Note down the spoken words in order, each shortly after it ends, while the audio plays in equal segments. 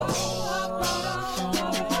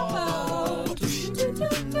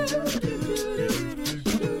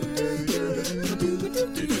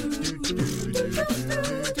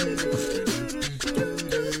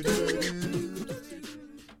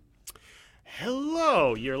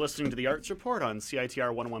Hello, you're listening to the Arts Report on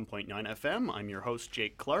CITR 101.9 FM. I'm your host,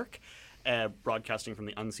 Jake Clark, broadcasting from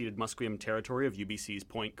the unceded Musqueam territory of UBC's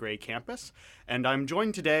Point Grey campus. And I'm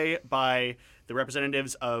joined today by the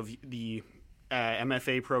representatives of the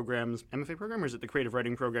MFA program, or is it the creative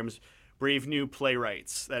writing program's Brave New Play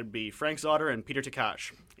Rites? That'd be Frank Zotter and Peter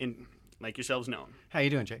Takach. Make yourselves known. How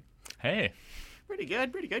you doing, Jake? Hey. Pretty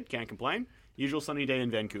good. Can't complain. Usual sunny day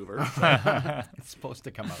in Vancouver. It's supposed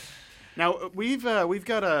to come out. Now we've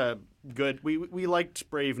got a good. We liked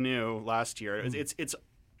Brave New last year. It's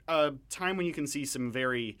a time when you can see some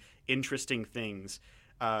very interesting things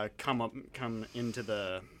come into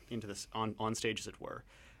this on stage, as it were.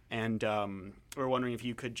 And we're wondering if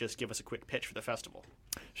you could just give us a quick pitch for the festival.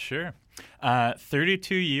 Sure.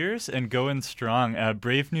 32 years and going strong.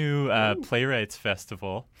 Brave New Play Rites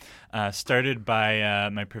Festival, started by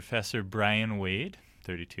my professor Brian Wade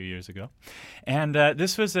 32 years ago. And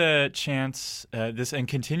this was a chance, and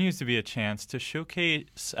continues to be a chance, to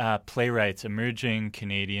showcase playwrights, emerging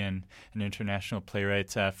Canadian and international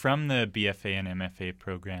playwrights from the BFA and MFA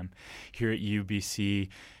program here at UBC,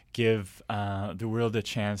 give the world a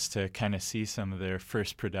chance to kind of see some of their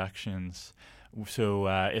first productions. So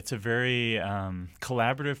it's a very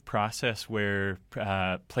collaborative process where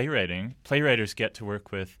playwriters get to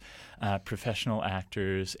work with professional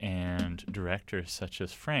actors and directors such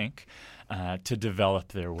as Frank to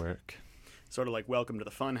develop their work. Sort of like Welcome to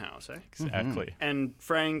the Funhouse, eh? Exactly. Mm-hmm. And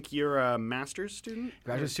Frank, you're a master's student?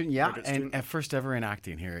 Graduate student, yeah, and first ever in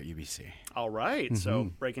acting here at UBC. All right, so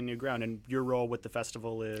breaking new ground. And your role with the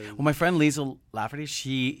festival is? Well, my friend Lisa Lafferty,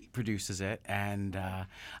 she produces it, and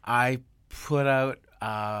I put out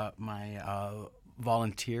my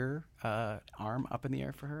volunteer arm up in the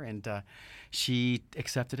air for her, and she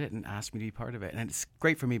accepted it and asked me to be part of it. And it's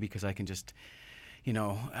great for me because I can just,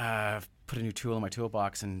 put a new tool in my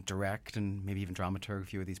toolbox and direct and maybe even dramaturg a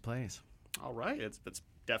few of these plays. All right, that's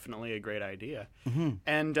definitely a great idea. Mm-hmm.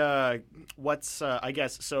 And what's, I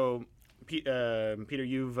guess, so Peter,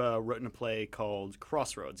 you've written a play called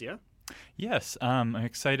Crossroads, yeah? Yes, I'm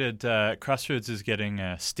excited. Crossroads is getting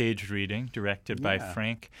a staged reading directed by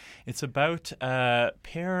Frank. It's about a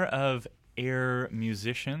pair of air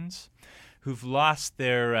musicians who've lost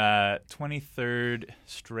their 23rd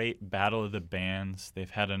straight Battle of the Bands. They've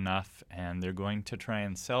had enough, and they're going to try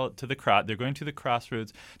and sell it to the they're going to the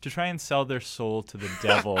Crossroads to try and sell their soul to the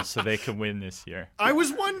devil so they can win this year. I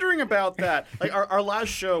was wondering about that. Like our last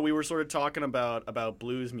show, we were sort of talking about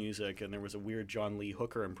blues music, and there was a weird John Lee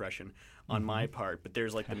Hooker impression on my part. But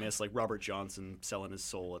there's like the myths, like Robert Johnson selling his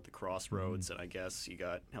soul at the Crossroads, and I guess you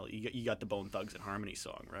got the Bone Thugs and Harmony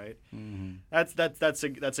song, right? Mm-hmm.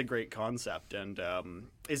 That's a great concept. And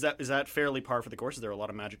is that fairly par for the course? Is there a lot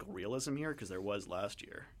of magical realism here? Because there was last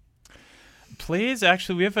year. Plays,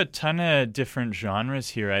 actually, we have a ton of different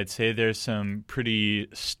genres here. I'd say there's some pretty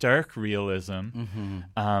stark realism,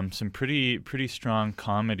 some pretty strong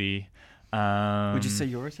comedy. Would you say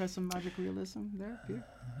yours has some magic realism there, Peter?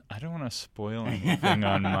 I don't want to spoil anything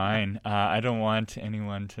on mine. I don't want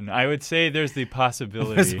anyone to know. I would say there's the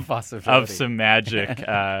possibility of some magic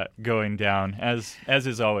going down, as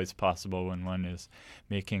is always possible when one is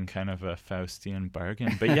making kind of a Faustian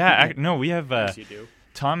bargain. But yeah, we have yes, you do.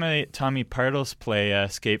 Tommy Partl's play,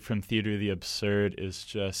 Escape from Theatre of the Absurd, is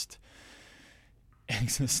just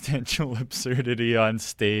existential absurdity on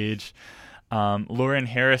stage. Lauren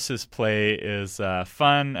Harris's play is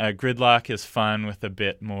fun. Gridlock is fun with a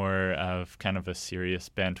bit more of kind of a serious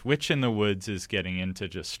bent. Witch in the Woods is getting into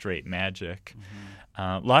just straight magic.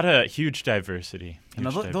 A lot of huge diversity. And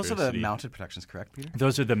those are the mounted productions, correct, Peter?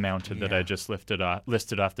 Those are the mounted that I just listed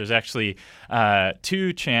off. There's actually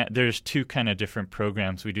there's two kind of different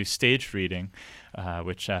programs. We do staged reading,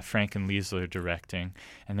 which Frank and Lisa are directing,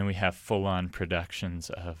 and then we have full-on productions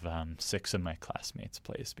of 6 of my classmates'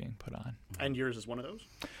 plays being put on. And yours is one of those?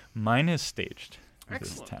 Mine is staged.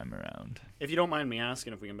 Excellent. This time around. If you don't mind me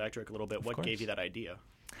asking, if we can backtrack a little bit, what course. gave you that idea?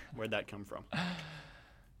 Where'd that come from?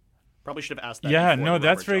 Probably should have asked that. Yeah, before no, the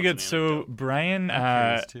that's Robert very good. Johnson So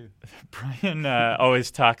anecdote. Brian always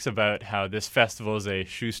talks about how this festival is a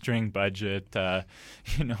shoestring budget.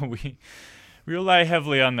 We rely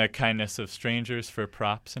heavily on the kindness of strangers for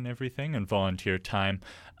props and everything and volunteer time.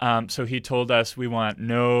 So he told us we want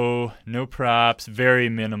no props, very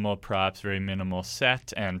minimal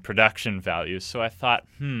set, and production values. So I thought,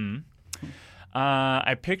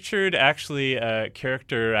 I pictured actually a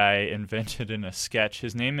character I invented in a sketch.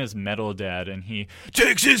 His name is Metal Dad, and he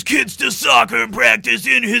takes his kids to soccer practice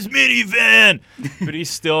in his minivan. But he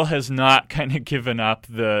still has not kind of given up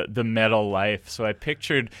the metal life. So I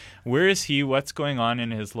pictured, where is he? What's going on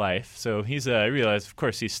in his life? So I realized, of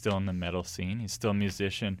course, he's still in the metal scene. He's still a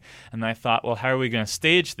musician. And I thought, well, how are we going to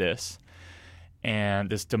stage this? And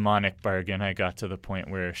this demonic bargain, I got to the point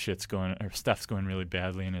where stuff's going really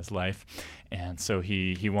badly in his life, and so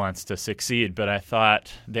he wants to succeed. But I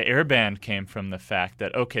thought the air band came from the fact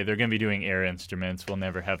that, okay, they're going to be doing air instruments. We'll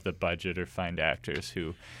never have the budget or find actors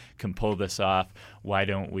who can pull this off. Why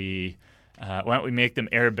don't we make them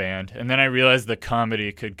air band? And then I realized the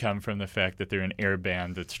comedy could come from the fact that they're an air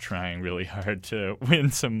band that's trying really hard to win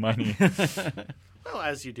some money. Well,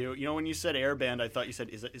 as you do. When you said air band, I thought you said,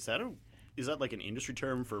 is that like an industry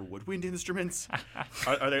term for woodwind instruments?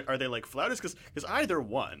 Are they like flautists? Because either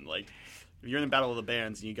one, like if you're in the battle of the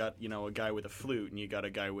bands and you got a guy with a flute and you got a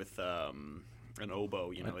guy with an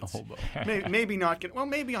oboe, it's oboe. maybe not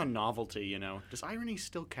maybe on novelty. Does irony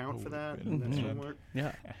still count for that?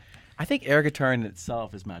 Yeah, I think air guitar in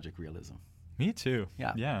itself is magic realism. Me too.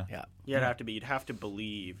 Yeah. Yeah, you'd have to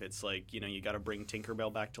believe. It's like, you got to bring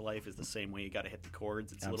Tinkerbell back to life is the same way you got to hit the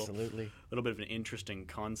chords. It's Absolutely. a little bit of an interesting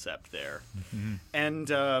concept there. Mm-hmm.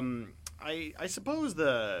 And I suppose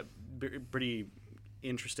the pretty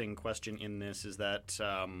interesting question in this is that,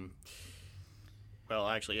 well,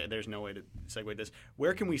 actually, there's no way to segue this.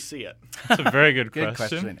 Where can we see it? That's a very good Good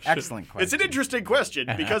question. Excellent question. It's an interesting question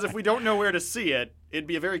because if we don't know where to see it, it'd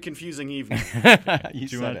be a very confusing evening. Do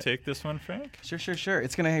you want to take this one, Frank? Sure.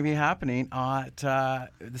 It's going to be happening at the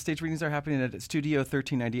stage readings are happening at Studio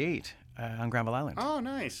 1398 on Granville Island. Oh,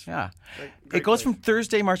 nice. Yeah. Great It goes place. from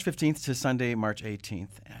Thursday, March 15th to Sunday, March 18th.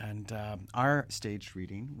 And our stage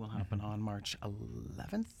reading will happen on March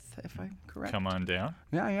 11th, if I'm correct. Come on down.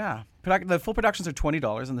 Yeah. The full productions are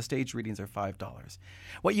 $20 and the stage readings are $5.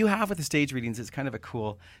 What you have with the stage readings is kind of a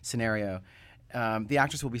cool scenario. The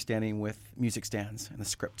actors will be standing with music stands and the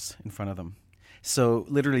scripts in front of them. So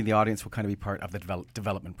literally the audience will kind of be part of the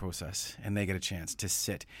development process, and they get a chance to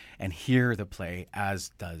sit and hear the play, as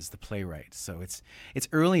does the playwright. So it's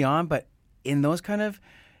early on, but in those kind of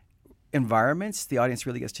environments, the audience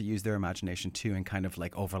really gets to use their imagination too and kind of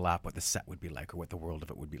like overlap what the set would be like or what the world of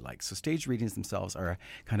it would be like. So stage readings themselves are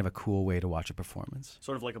kind of a cool way to watch a performance.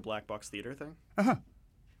 Sort of like a black box theater thing? Uh-huh.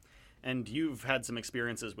 And you've had some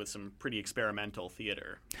experiences with some pretty experimental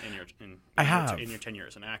theater in your in your tenure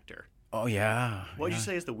as an actor. Oh, yeah. What would you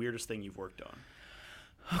say is the weirdest thing you've worked on?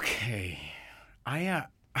 Okay. I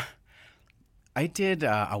did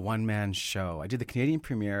a one-man show. I did the Canadian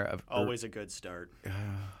premiere of... Always a good start.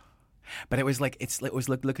 But it was like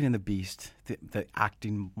looking in the beast, the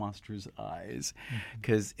acting monster's eyes,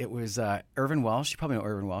 because it was Irvin Welsh. You probably know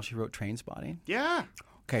Irvin Welsh. He wrote Trainspotting. Yeah.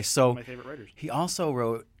 Okay, so One of my favorite writers. he also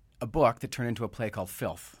wrote a book that turned into a play called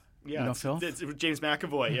Filth. Yeah, you know Filth? It's James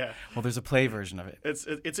McAvoy. Yeah. Well, there's a play version of it.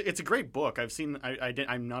 It's a great book. I've seen.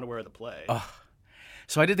 I'm not aware of the play.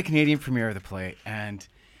 So I did the Canadian premiere of the play, and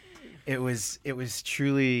it was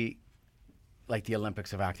truly like the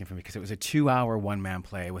Olympics of acting for me, because it was a 2-hour one-man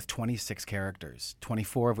play with 26 characters,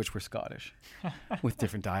 24 of which were Scottish, with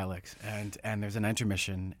different dialects, and there's an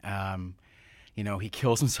intermission. He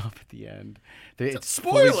kills himself at the end. It's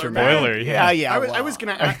spoiler, man. Spoiler, yeah. Yeah.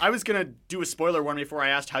 I was gonna do a spoiler warning before I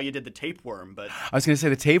asked how you did the tapeworm, but I was going to say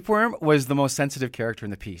the tapeworm was the most sensitive character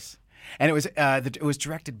in the piece, and it was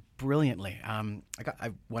directed brilliantly.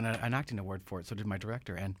 I won an acting award for it, so did my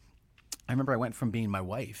director. And I remember I went from being my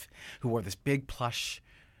wife, who wore this big plush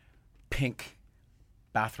pink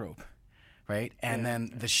bathrobe, right, and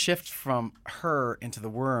then the shift from her into the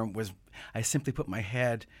worm was I simply put my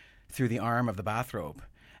head through the arm of the bathrobe,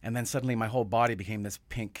 and then suddenly my whole body became this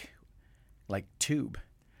pink, like, tube,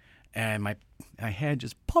 and my head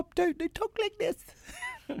just popped out. They talk like this.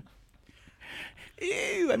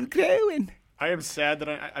 Ew, I'm growing. I am sad that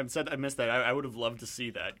I missed that. I would have loved to see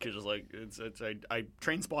that, because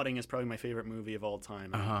Trainspotting is probably my favorite movie of all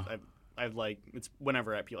time. I've it's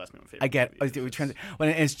whenever people ask me what my favorite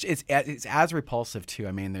movie is. It's as repulsive too.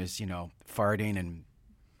 I mean, there's farting and.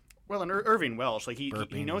 Well, and Irving Welsh, like he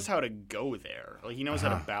knows how to go there. Like he knows how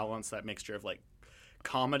to balance that mixture of like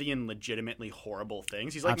comedy and legitimately horrible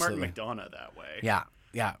things. He's like Absolutely. Martin McDonagh that way.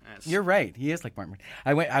 Yeah. You're right. He is like Martin.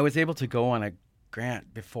 I was able to go on a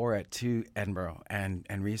grant before it to Edinburgh and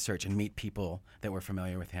research and meet people that were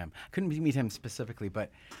familiar with him. I couldn't meet him specifically, but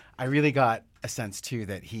I really got a sense too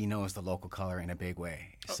that he knows the local color in a big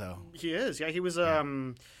way. So he is. Yeah, he was.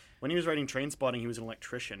 when he was writing Trainspotting, he was an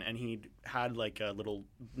electrician, and he had like a little,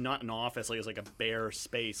 not an office, like it was like a bare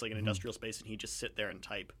space, like an industrial space, and he'd just sit there and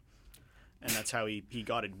type. And that's how he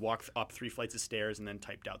got it, walk up 3 flights of stairs and then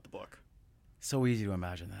typed out the book. So easy to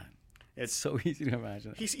imagine that. It's so easy to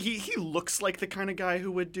imagine. He looks like the kind of guy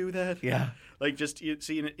who would do that. Yeah. Like, just, you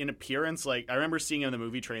see in appearance, like, I remember seeing him in the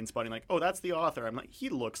movie Trainspotting, like, oh, that's the author. I'm like, he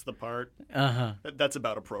looks the part. Uh-huh. That's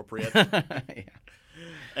about appropriate. Yeah.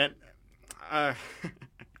 And,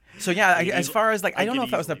 so, yeah, as far as, like, I don't know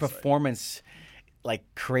if that was the easily performance, like,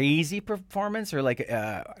 crazy performance or, like,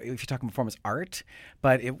 if you're talking performance art,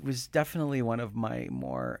 but it was definitely one of my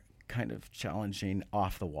more kind of challenging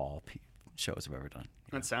off-the-wall shows I've ever done.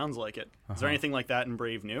 That sounds like it. Is there anything like that in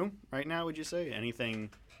Brave New right now, would you say? Anything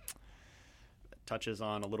that touches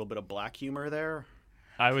on a little bit of black humor there?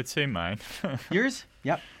 I would say mine. Yours?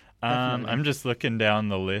 Yep. I'm just looking down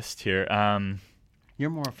the list here. You're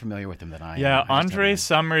more familiar with him than I am. Yeah, Andre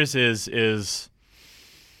Summers is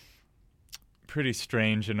pretty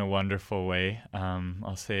strange in a wonderful way.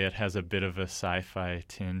 I'll say it has a bit of a sci-fi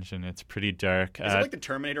tinge, and it's pretty dark. Is it like the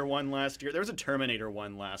Terminator one last year? There was a Terminator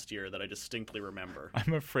one last year that I distinctly remember.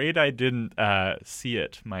 I'm afraid I didn't see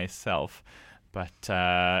it myself, but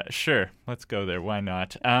sure, let's go there. Why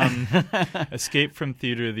not? Escape from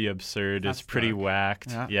Theater the Absurd is pretty dark.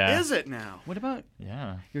 whacked. Yeah. Yeah. Is it now? What about,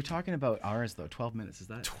 Yeah. you're talking about ours, though, 12 minutes, is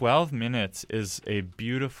that? 12 Minutes is a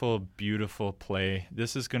beautiful, beautiful play.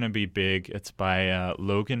 This is going to be big. It's by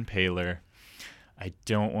Logan Paylor. I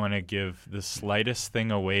don't want to give the slightest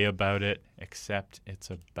thing away about it, except it's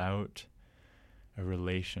about a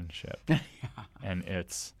relationship. And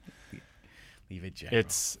it's... Leave it general.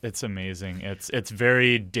 It's amazing. It's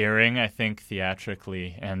very daring, I think,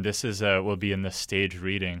 theatrically, and this is will be in the stage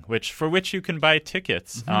reading, for which you can buy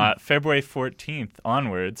tickets February 14th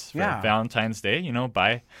onwards for Valentine's Day.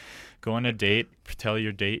 Go on a date, tell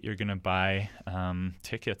your date you're going to buy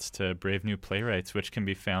tickets to Brave New Play Rites, which can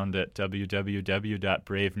be found at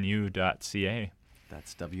www.bravenew.ca.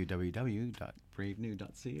 That's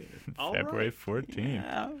www.bravenew.ca. February 14th.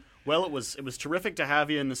 Yeah. Well, it was terrific to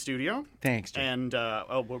have you in the studio. Thanks, Jay. And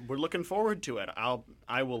we're looking forward to it. I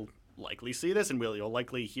will likely see this, and you'll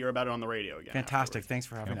likely hear about it on the radio again. Fantastic. Afterwards. Thanks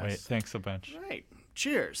for having us. Wait, thanks a bunch. All right.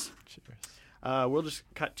 Cheers. Cheers. We'll just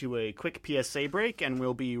cut to a quick PSA break, and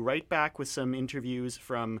we'll be right back with some interviews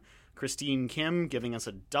from Christine Kim, giving us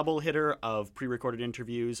a double hitter of pre-recorded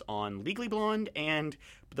interviews on Legally Blonde and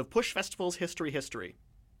the Push Festival's History.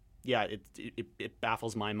 Yeah, it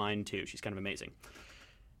baffles my mind, too. She's kind of amazing.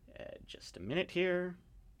 Just a minute here.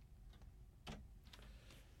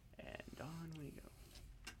 And on we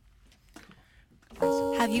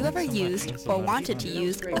go. Have you ever used or wanted to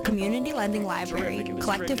use a community lending library,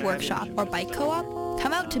 collective workshop, or bike co-op?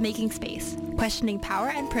 Come out to Making Space, questioning power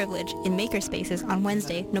and privilege in makerspaces on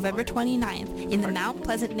Wednesday, November 29th in the Mount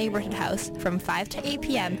Pleasant Neighborhood House from 5 to 8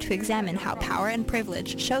 p.m. to examine how power and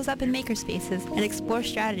privilege shows up in makerspaces and explore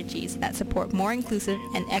strategies that support more inclusive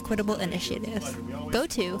and equitable initiatives. Go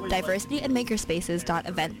to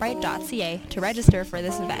diversityandmakerspaces.eventbrite.ca to register for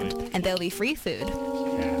this event, and there'll be free food.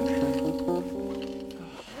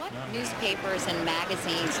 Newspapers and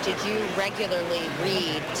magazines did you regularly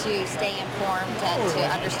read to stay informed and to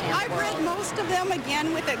understand I've read most of them,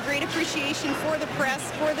 again, with a great appreciation for the press,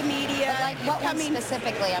 for the media. Like what one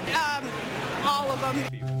specifically? All of them.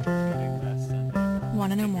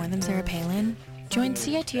 Want to know more than Sarah Palin? Join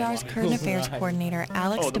CITR's Current Affairs Coordinator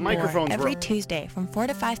Alex DeBoer every Tuesday from 4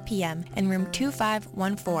 to 5 p.m. in room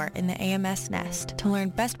 2514 in the AMS Nest to learn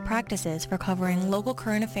best practices for covering local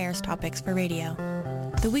current affairs topics for radio.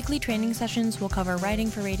 The weekly training sessions will cover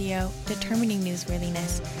writing for radio, determining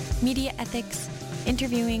newsworthiness, media ethics,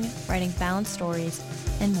 interviewing, writing balanced stories,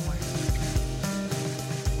 and more.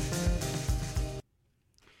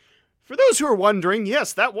 For those who are wondering,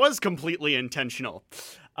 yes, that was completely intentional.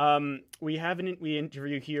 We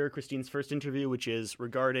interview here, Christine's first interview, which is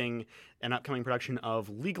regarding an upcoming production of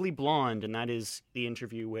Legally Blonde, and that is the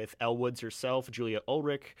interview with Elle Woods herself, Julia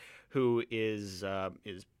Ullrich, who is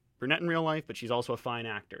brunette in real life, but she's also a fine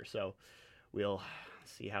actor. So we'll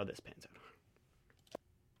see how this pans out.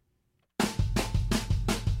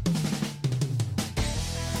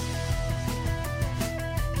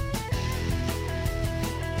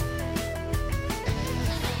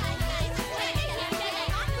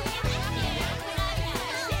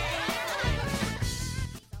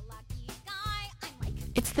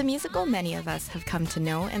 It's the musical many of us have come to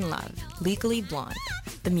know and love, Legally Blonde,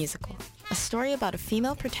 the musical. A story about a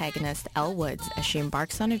female protagonist, Elle Woods, as she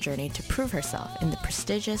embarks on a journey to prove herself in the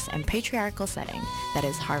prestigious and patriarchal setting that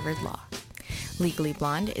is Harvard Law. Legally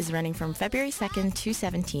Blonde is running from February 2nd to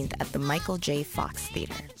 17th at the Michael J. Fox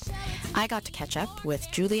Theatre. I got to catch up with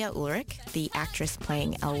Julia Ullrich, the actress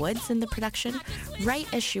playing Elle Woods in the production,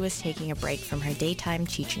 right as she was taking a break from her daytime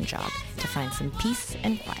teaching job to find some peace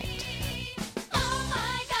and quiet.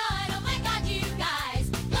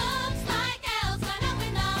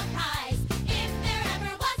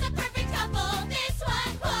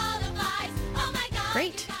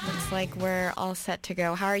 Great. Looks like we're all set to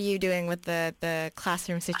go. How are you doing with the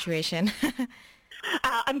classroom situation?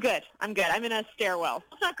 I'm good. I'm in a stairwell.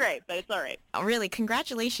 It's not great, but it's all right. Oh, really?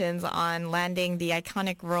 Congratulations on landing the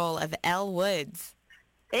iconic role of Elle Woods.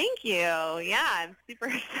 Thank you. Yeah, I'm super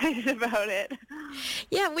excited about it.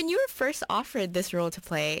 Yeah, when you were first offered this role to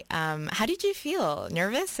play, how did you feel?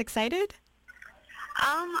 Nervous? Excited?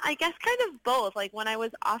 I guess kind of both. Like when I was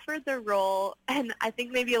offered the role, and I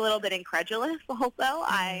think maybe a little bit incredulous also,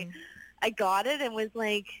 I got it and was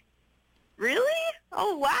like, really?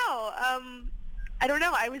 Oh, wow. I don't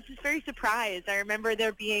know. I was just very surprised. I remember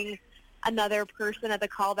there being another person at the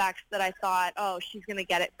callbacks that I thought, oh, she's going to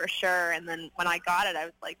get it for sure. And then when I got it, I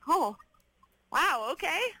was like, oh, wow,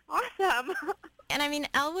 okay, awesome. And I mean,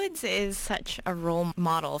 Elle Woods is such a role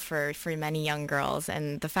model for many young girls,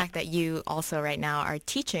 and the fact that you also right now are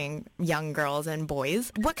teaching young girls and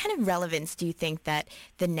boys, what kind of relevance do you think that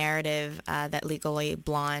the narrative that Legally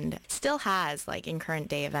Blonde still has, like in current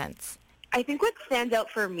day events? I think what stands out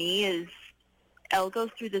for me is Elle goes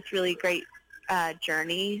through this really great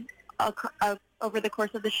journey over the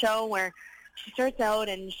course of the show, where she starts out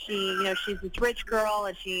and she's this rich girl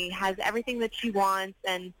and she has everything that she wants,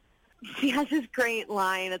 and she has this great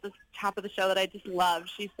line at the top of the show that I just love.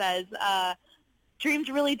 She says, dreams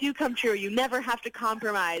really do come true. You never have to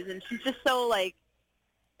compromise. And she's just so, like,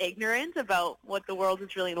 ignorant about what the world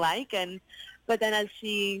is really like. But then as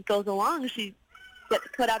she goes along, she gets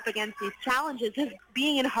put up against these challenges of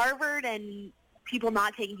being in Harvard and people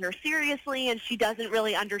not taking her seriously, and she doesn't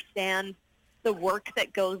really understand the work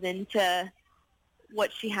that goes into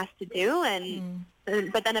what she has to do.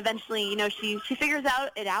 But then eventually, she figures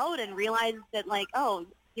it out and realizes that, like, oh,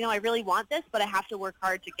 I really want this, but I have to work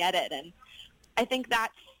hard to get it. And I think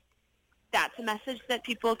that's a message that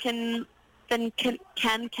people can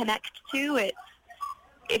connect to.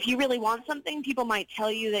 If you really want something, people might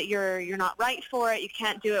tell you that you're not right for it, you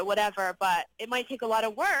can't do it, whatever. But it might take a lot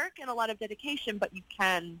of work and a lot of dedication, but you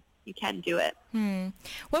can do it.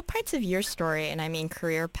 What parts of your story, and I mean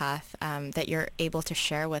career path, that you're able to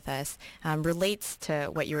share with us relates to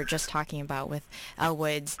what you were just talking about with Elle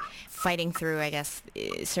Woods fighting through, I guess,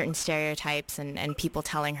 certain stereotypes and people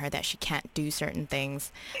telling her that she can't do certain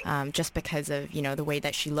things just because of, the way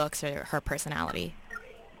that she looks or her personality?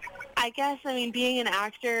 I guess, being an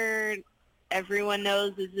actor, everyone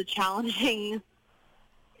knows, is a challenging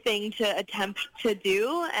thing to attempt to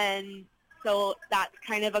do, and so that's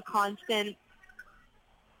kind of a constant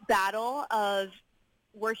battle of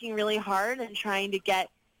working really hard and trying to get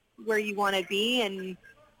where you want to be, and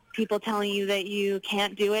people telling you that you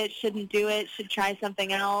can't do it, shouldn't do it, should try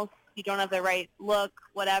something else, you don't have the right look,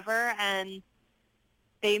 whatever, and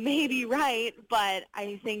they may be right, but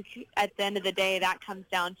I think at the end of the day that comes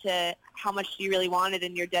down to how much do you really want it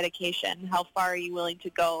and your dedication, how far are you willing to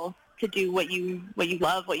go to do what you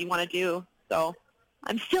love, what you want to do. So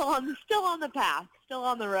I'm still on the path, still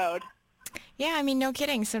on the road. Yeah, no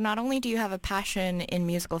kidding. So not only do you have a passion in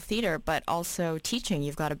musical theater, but also teaching.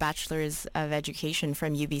 You've got a bachelor's of education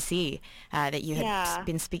from UBC that you had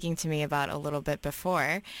been speaking to me about a little bit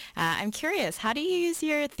before. I'm curious, how do you use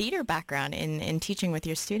your theater background in teaching with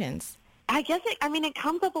your students? I guess it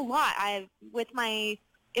comes up a lot.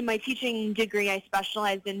 In my teaching degree, I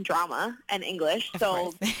specialized in drama and English.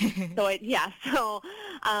 So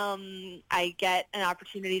I get an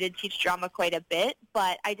opportunity to teach drama quite a bit.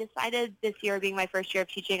 But I decided this year, being my first year of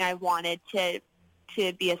teaching, I wanted to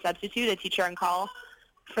be a substitute, a teacher on call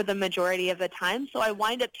for the majority of the time. So I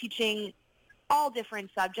wind up teaching all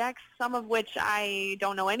different subjects, some of which I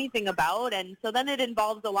don't know anything about. And so then it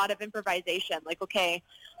involves a lot of improvisation. Like, okay,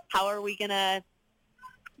 how are we going to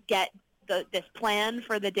get this plan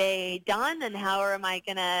for the day done, and how am I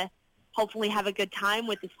going to hopefully have a good time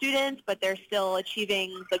with the students, but they're still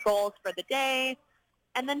achieving the goals for the day.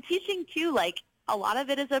 And then teaching too, like, a lot of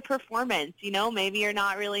it is a performance, maybe you're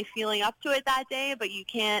not really feeling up to it that day, but you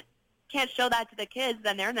can't show that to the kids,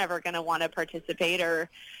 then they're never going to want to participate or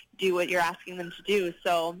do what you're asking them to do.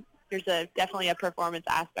 So there's definitely a performance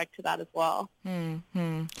aspect to that as well.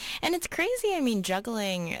 Mm-hmm. And it's crazy,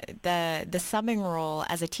 juggling the subbing role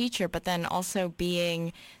as a teacher, but then also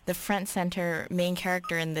being the front center main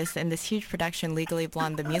character in this huge production, Legally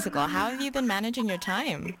Blonde, the musical. How have you been managing your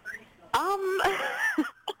time?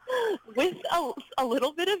 With a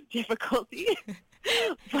little bit of difficulty,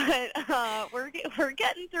 but we're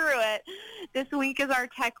getting through it. This week is our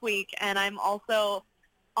tech week, and I'm also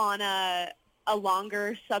on a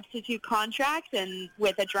longer substitute contract and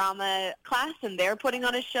with a drama class, and they're putting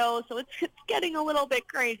on a show, so it's getting a little bit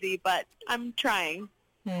crazy, but I'm trying.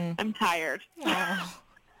 I'm tired.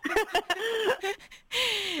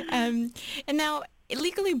 And now,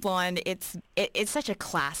 Legally Blonde, it's such a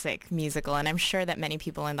classic musical, and I'm sure that many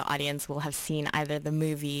people in the audience will have seen either the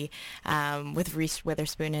movie with Reese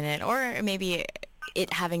Witherspoon in it, or maybe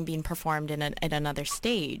it having been performed in another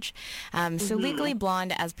stage. So Legally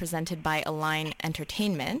Blonde, as presented by Align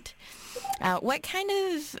Entertainment, what kind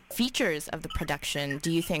of features of the production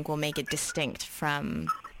do you think will make it distinct from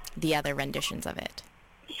the other renditions of it?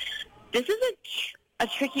 This is a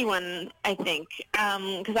tricky one, I think,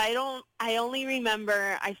 because I only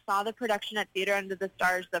remember I saw the production at Theater Under the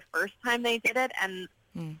Stars the first time they did it, and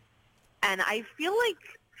I feel like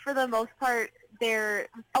for the most part,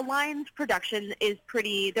 Align's production is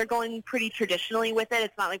they're going pretty traditionally with it.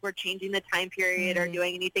 It's not like we're changing the time period or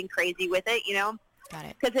doing anything crazy with it, you know? Got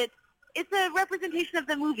it. Because it's a representation of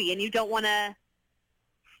the movie, and you don't want to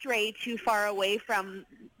stray too far away from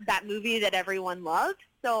that movie that everyone loved.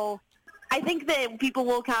 So I think that people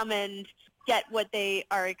will come and get what they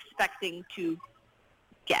are expecting to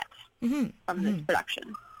get from this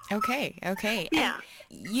production. Okay. Yeah.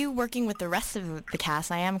 And you working with the rest of the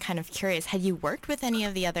cast, I am kind of curious, had you worked with any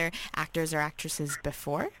of the other actors or actresses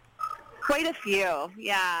before? Quite a few,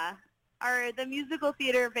 yeah. The musical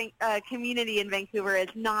theater community in Vancouver is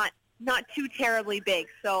not too terribly big,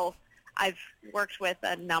 so I've worked with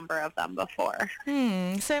a number of them before.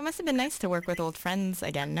 So it must have been nice to work with old friends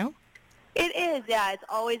again, no? It is, yeah. It's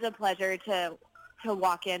always a pleasure to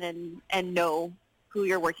walk in and know who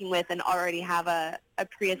you're working with and already have a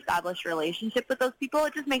pre-established relationship with those people.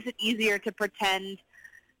 It just makes it easier to pretend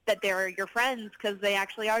that they're your friends because they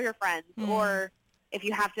actually are your friends. Or if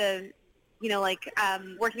you have to,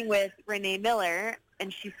 working with Renee Miller,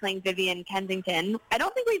 and she's playing Vivian Kensington. I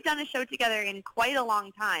don't think we've done a show together in quite a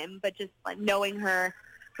long time, but just like knowing her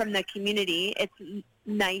from the community, it's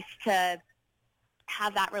nice to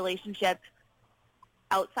have that relationship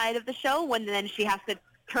outside of the show when then she has to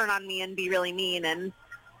turn on me and be really mean and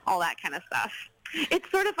all that kind of stuff. It's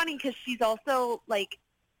sort of funny because she's also like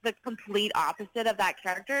the complete opposite of that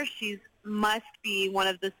character. She must be one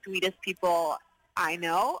of the sweetest people I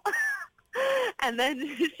know. And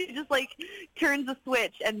then she just like turns a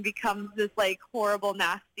switch and becomes this like horrible,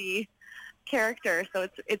 nasty character. So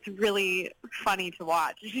it's really funny to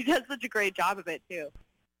watch. She does such a great job of it too.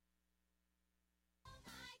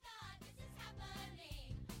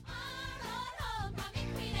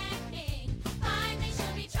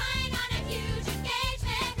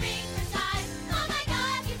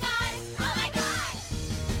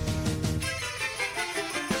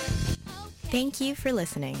 Thank you for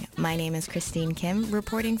listening. My name is Christine Kim,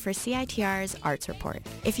 reporting for CITR's Arts Report.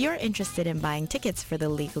 If you're interested in buying tickets for the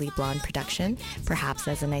Legally Blonde production, perhaps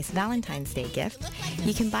as a nice Valentine's Day gift,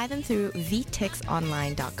 you can buy them through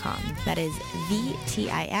vtixonline.com. That is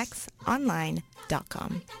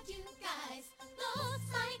vtixonline.com.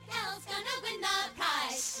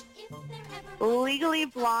 Legally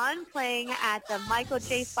Blonde, playing at the Michael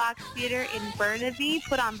J. Fox Theater in Burnaby,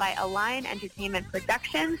 put on by Align Entertainment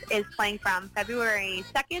Productions, is playing from February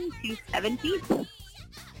 2nd to 17th.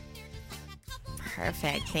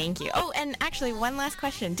 Perfect. Thank you. Oh, and actually, one last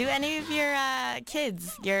question. Do any of your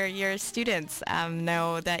kids, your students,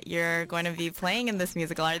 know that you're going to be playing in this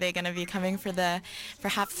musical? Are they going to be coming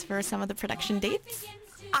perhaps for some of the production dates?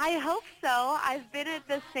 I hope so. I've been at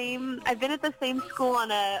the same school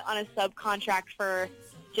on a subcontract for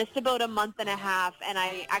just about a month and a half, and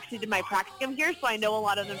I actually did my practicum here, so I know a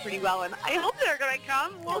lot of them pretty well, and I hope they're going to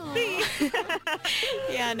come. We'll see.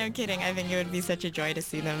 Yeah, no kidding. I think it would be such a joy to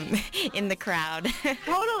see them in the crowd.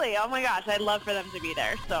 Totally. Oh my gosh, I'd love for them to be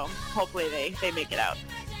there, so hopefully they make it out.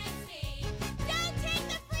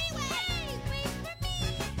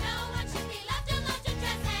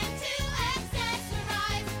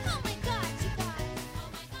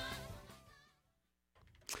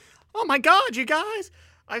 Oh my God, you guys!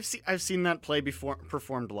 I've seen that play before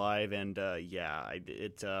performed live, and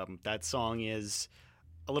that song is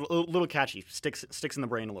a little catchy. Sticks in the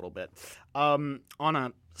brain a little bit. On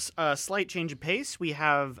a slight change of pace, we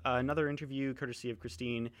have another interview courtesy of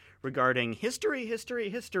Christine regarding history.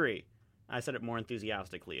 I said it more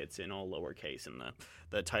enthusiastically. It's in all lowercase in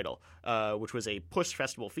the title, which was a Push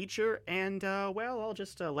Festival feature, and I'll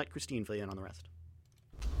just let Christine fill you in on the rest.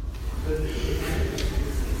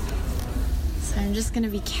 So I'm just going to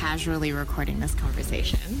be casually recording this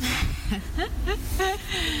conversation.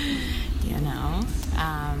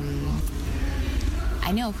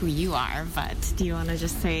 I know who you are, but do you want to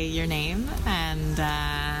just say your name and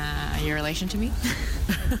your relation to me?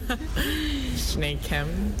 Sinead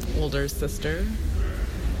Kim, older sister.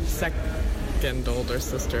 Second older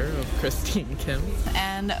sister of Christine Kim.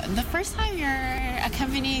 And the first time you're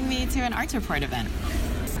accompanying me to an Arts Report event.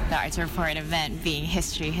 The Arts Report event being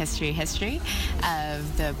history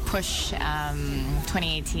of the PUSH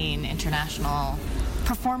 2018 International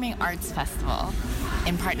Performing Arts Festival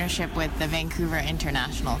in partnership with the Vancouver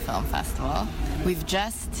International Film Festival. We've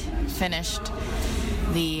just finished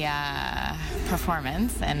the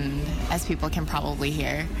performance, and as people can probably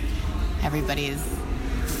hear, everybody is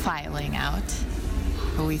filing out.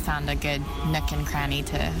 But we found a good nook and cranny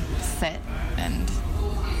to sit and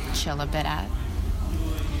chill a bit at.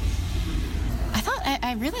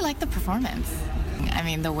 I really liked the performance. I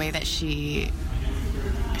mean, the way that she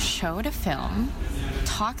showed a film,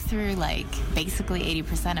 talked through basically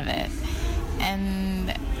 80% of it,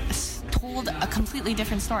 and told a completely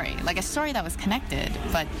different story. Like a story that was connected,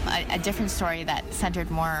 but a different story that centered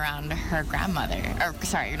more around her grandmother. Or,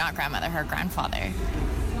 sorry, not grandmother, her grandfather.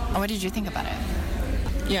 What did you think about it?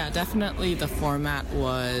 Yeah, definitely the format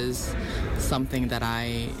was something that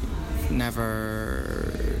I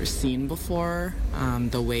never seen before.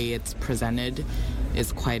 The way it's presented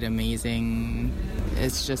is quite amazing.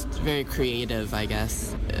 It's just very creative, I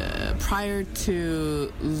guess. Prior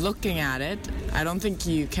to looking at it, I don't think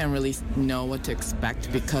you can really know what to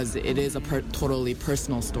expect because it is a totally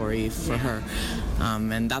personal story for her.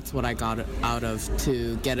 And that's what I got out of,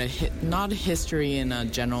 to get not a history in a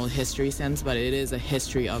general history sense, but it is a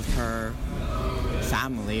history of her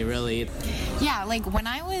family, really. Yeah, when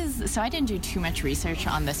I didn't do too much research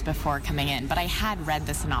on this before coming in, but I had read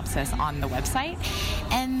the synopsis on the website,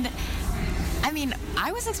 and I mean,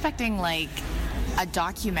 I was expecting a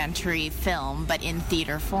documentary film, but in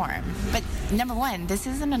theater form. But number one, this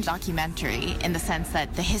isn't a documentary in the sense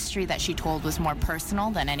that the history that she told was more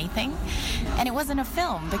personal than anything. And it wasn't a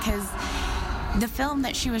film because the film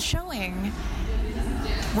that she was showing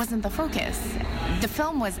wasn't the focus. The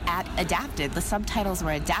film was adapted. The subtitles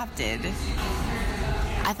were adapted.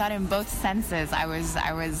 I thought in both senses I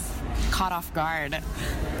was caught off guard.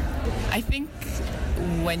 I think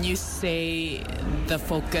when you say the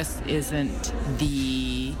focus isn't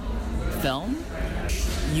the film,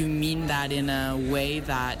 you mean that in a way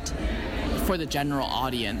that for the general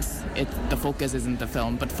audience, the focus isn't the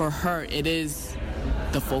film, but for her it is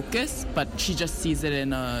the focus, but she just sees it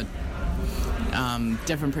in a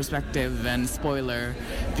different perspective and spoiler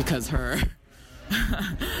because her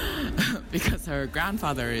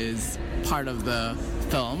grandfather is part of the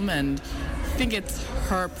film, and I think it's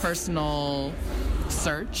her personal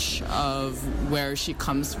search of where she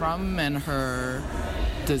comes from and her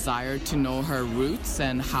desire to know her roots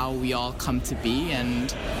and how we all come to be.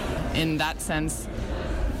 And in that sense,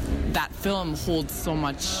 that film holds so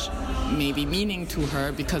much maybe meaning to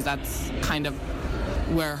her because that's kind of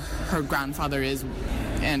where her grandfather is,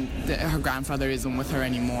 and her grandfather isn't with her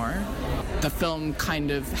anymore. The film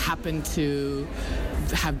kind of happened to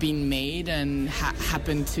have been made and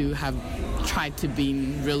happened to have tried to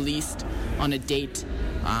be released on a date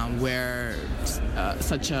where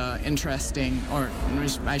such a interesting, or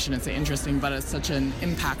I shouldn't say interesting, but such an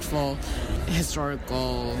impactful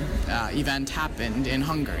historical event happened in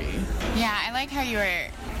Hungary. Yeah, I like how you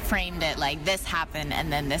framed it like this happened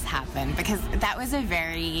and then this happened, because that was a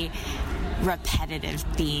very repetitive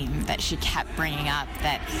theme that she kept bringing up,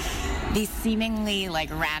 that these seemingly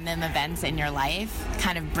random events in your life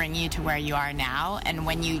kind of bring you to where you are now, and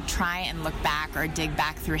when you try and look back or dig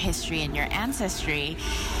back through history and your ancestry,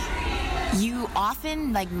 you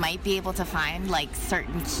often might be able to find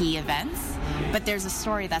certain key events, but there's a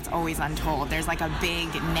story that's always untold. There's a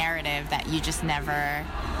big narrative that you just never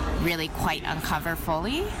really quite uncover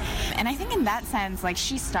fully. And I think in that sense,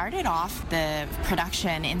 she started off the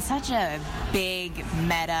production in such a big,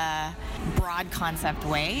 meta, broad concept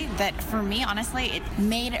way that for me, honestly, it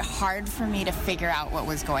made it hard for me to figure out what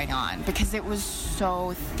was going on, because it was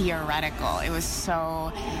so theoretical. It was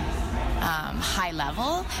so high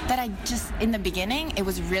level that I just, in the beginning, it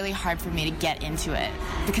was really hard for me to get into it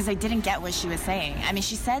because I didn't get what she was saying. I mean,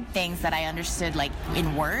 she said things that I understood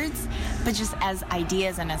in words, but just as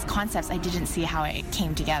ideas and as concepts, I didn't see how it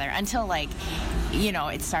came together until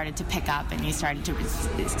it started to pick up and you started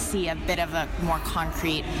to see a bit of a more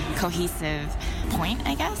concrete, cohesive point,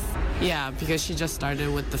 I guess? Yeah, because she just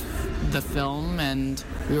started with the film, and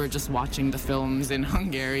we were just watching the films in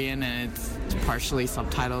Hungarian, and it's partially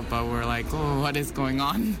subtitled, but we're like, oh, what is going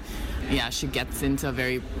on? Yeah, she gets into a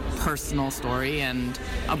very personal story and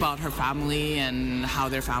about her family and how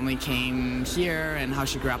their family came here and how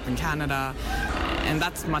she grew up in Canada. And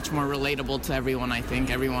that's much more relatable to everyone, I think.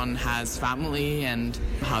 Everyone has family and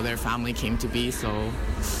how their family came to be, so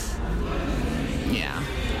yeah,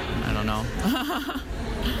 I don't know.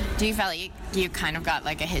 Do you feel like you kind of got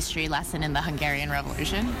like a history lesson in the Hungarian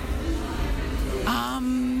Revolution?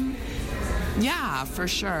 Yeah, for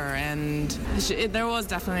sure. And there was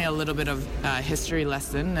definitely a little bit of history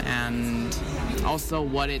lesson, and also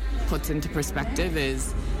what it puts into perspective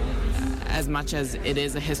is as much as it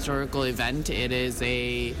is a historical event, it is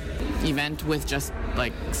a event with just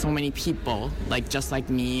like so many people, like just like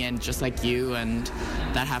me and just like you, and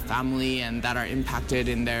that have family and that are impacted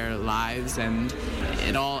in their lives, and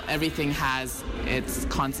everything has its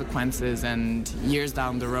consequences, and years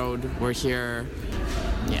down the road we're here.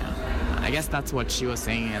 Yeah, I guess that's what she was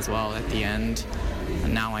saying as well at the end.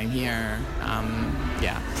 And now I'm here,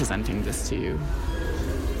 presenting this to you.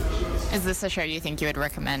 Is this a show you think you would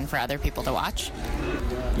recommend for other people to watch?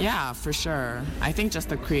 Yeah, for sure. I think just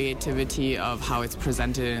the creativity of how it's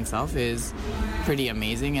presented in itself is pretty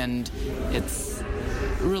amazing, and it's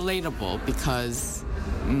relatable because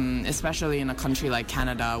especially in a country like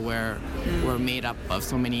Canada where we're made up of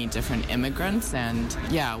so many different immigrants, and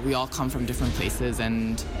yeah, we all come from different places,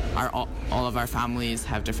 and all of our families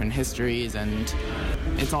have different histories, and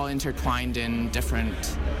it's all intertwined in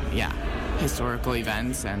different historical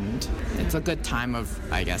events, and it's a good time of,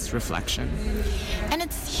 I guess, reflection. And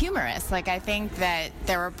it's humorous. Like, I think that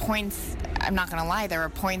there were points, I'm not going to lie, there were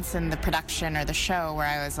points in the production or the show where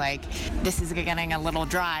I was like, this is getting a little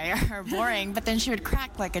dry or boring, but then she would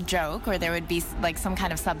crack like a joke, or there would be like some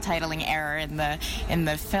kind of subtitling error in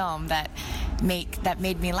the film that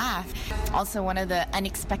made me laugh. Also, one of the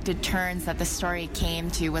unexpected turns that the story came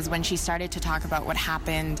to was when she started to talk about what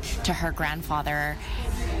happened to her grandfather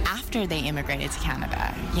after they immigrated to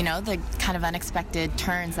Canada. You know, the kind of unexpected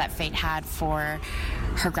turns that fate had for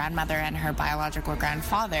her grandmother and her biological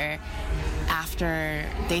grandfather after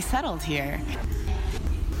they settled here.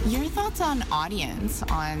 Your thoughts on audience,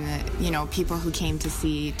 on, people who came to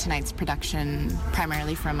see tonight's production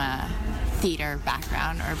primarily from a theater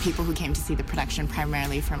background, or people who came to see the production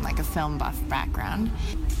primarily from like a film buff background?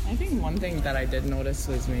 I think one thing that I did notice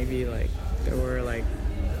was maybe like there were like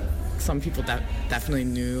some people that definitely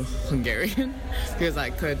knew Hungarian because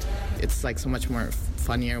it's like so much more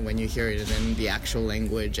funnier when you hear it in the actual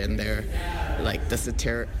language, and they're like the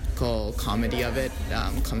satirical comedy of it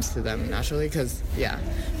comes to them naturally because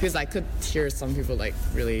I could hear some people like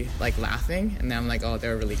really like laughing, and then I'm like, oh,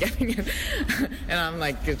 they're really getting it. And I'm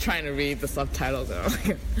like trying to read the subtitles,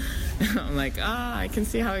 and I'm like, I can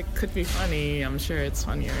see how it could be funny. I'm sure it's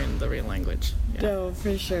funnier in the real language. No,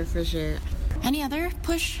 for sure. Any other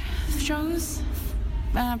push shows,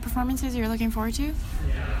 performances you're looking forward to?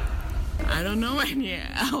 I don't know any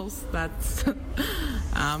else that's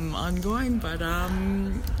ongoing, but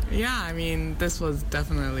this was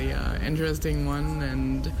definitely an interesting one,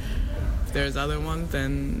 and if there's other ones,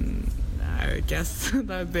 then I guess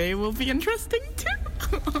that they will be interesting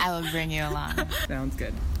too. I will bring you along. Sounds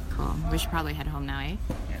good. Cool. We should probably head home now, eh?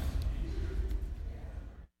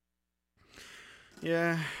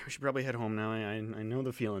 Yeah, we should probably head home now. I know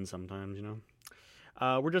the feeling sometimes,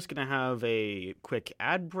 We're just going to have a quick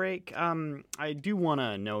ad break. I do want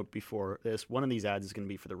to note before this, one of these ads is going to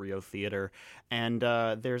be for the Rio Theater, and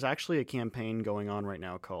there's actually a campaign going on right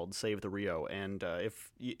now called Save the Rio, and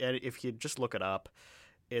if you just look it up,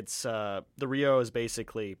 it's the Rio is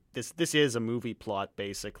basically, this is a movie plot,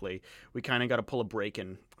 basically. We kind of got to pull a break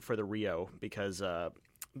in for the Rio because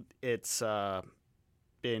it's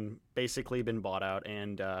been bought out,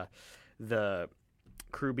 and the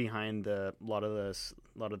crew behind a lot of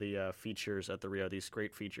the features at the Rio, these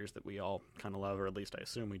great features that we all kind of love, or at least I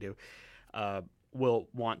assume we do, will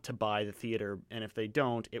want to buy the theater, and if they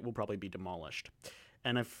don't, it will probably be demolished.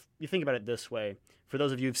 And if you think about it this way, for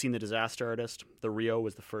those of you who've seen The Disaster Artist, the Rio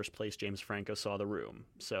was the first place James Franco saw The Room.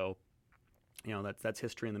 So, that's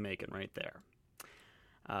history in the making right there.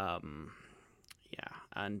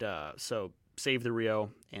 So save the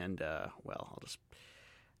Rio, and I'll just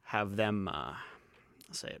have them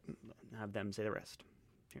say it. Have them say the rest.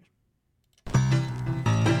 Cheers.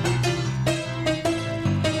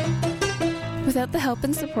 Without the help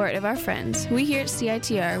and support of our friends, we here at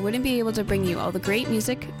CITR wouldn't be able to bring you all the great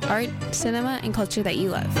music, art, cinema, and culture that you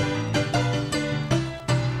love.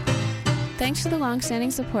 Thanks to the long-standing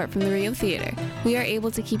support from the Rio Theater, we are able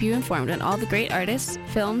to keep you informed on all the great artists,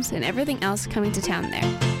 films, and everything else coming to town there.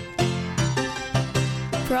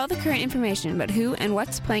 For all the current information about who and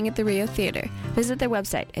what's playing at the Rio Theater, visit their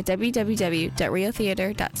website at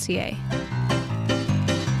www.riotheater.ca.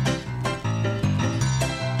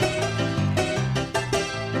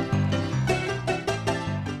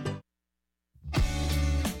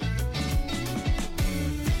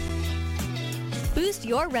 Boost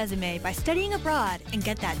your resume by studying abroad and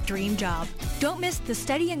get that dream job. Don't miss the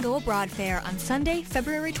Study and Go Abroad Fair on Sunday,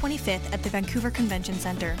 February 25th at the Vancouver Convention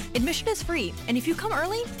Center. Admission is free, and if you come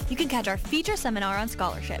early, you can catch our feature seminar on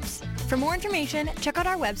scholarships. For more information, check out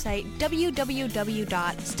our website,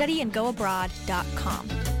 www.studyandgoabroad.com.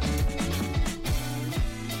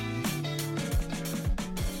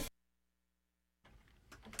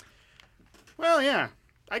 Well, yeah.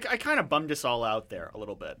 I kind of bummed us all out there a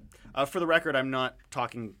little bit. For the record, I'm not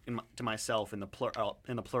talking to myself in the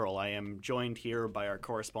plural. I am joined here by our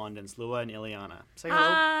correspondents, Lua and Ileana. Say hello.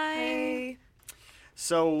 Hi.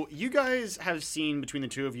 So you guys have seen, between the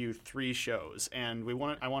two of you, 3 shows, and I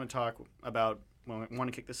want to talk about. Well, I want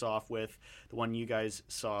to kick this off with the one you guys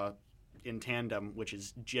saw in tandem, which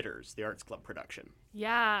is Jitters, the Arts Club production.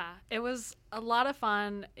 Yeah, it was a lot of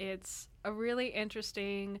fun. It's a really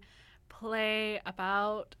interesting play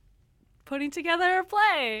about putting together a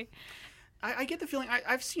play. I get the feeling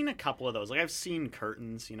I've seen a couple of those. Like, I've seen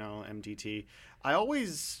Curtains, MTT. I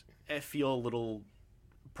always feel a little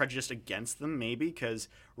prejudiced against them, maybe, because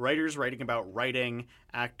writers writing about writing,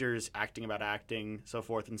 actors acting about acting, so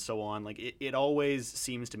forth and so on. Like, it always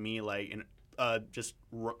seems to me like it's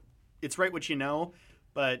write what you know,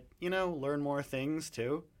 but, learn more things,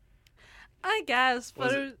 too. I guess,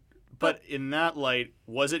 but in that light,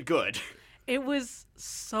 was it good? It was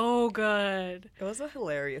so good. It was a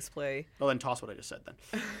hilarious play. Well, then toss what I just said, then.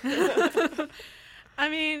 I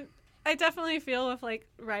mean, I definitely feel with,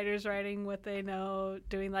 writers writing what they know,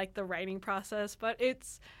 doing, the writing process, but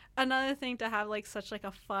it's another thing to have, such,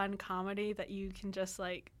 a fun comedy that you can just,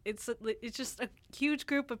 it's just a huge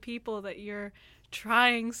group of people that you're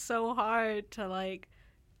trying so hard to,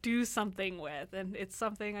 do something with, and it's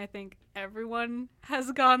something I think everyone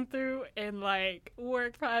has gone through in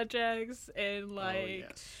work projects and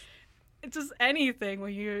it's just anything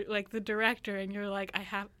when you're the director and you're I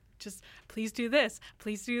have just please do this,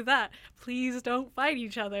 please do that, please don't fight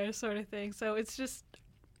each other, sort of thing. So it's just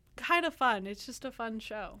kind of fun. It's just a fun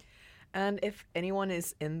show. And if anyone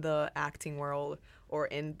is in the acting world or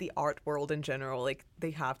in the art world in general,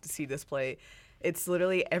 they have to see this play. It's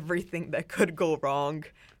literally everything that could go wrong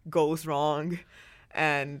goes wrong,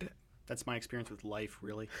 and that's my experience with life,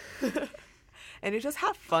 really. And you just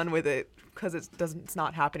have fun with it because it's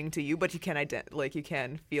not happening to you, but you can you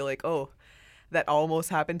can feel oh, that almost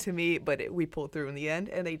happened to me, but we pulled through in the end,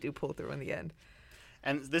 and they do pull through in the end.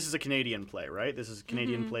 And this is a Canadian play, right? This is a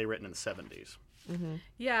Canadian play written in the 70s. Mm-hmm.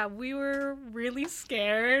 Yeah, we were really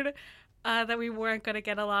scared that we weren't going to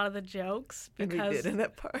get a lot of the jokes because and we did in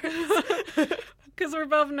that part. Because we're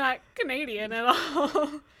both not Canadian at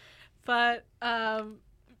all. But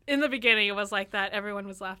in the beginning, it was like that. Everyone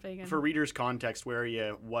was laughing. And... For readers' context, where are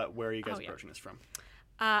you guys approaching this from?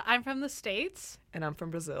 I'm from the States. And I'm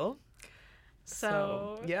from Brazil.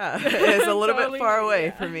 So yeah, it's a little bit far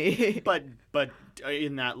away for me. But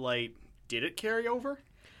in that light, did it carry over?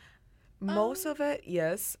 Most of it,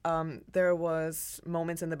 yes. There was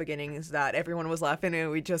moments in the beginnings that everyone was laughing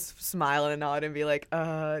and we just smile and nod and be like,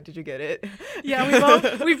 did you get it? Yeah,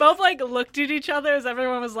 we both looked at each other as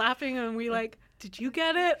everyone was laughing and we did you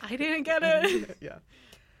get it? I didn't get it. Yeah.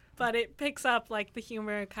 But it picks up, the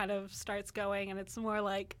humor kind of starts going and it's more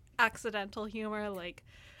accidental humor,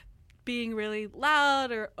 being really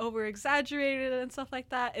loud or over-exaggerated and stuff like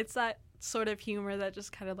that. It's that sort of humor that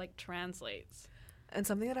just kind of translates. And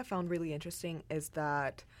something that I found really interesting is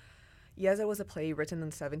that, yes, it was a play written in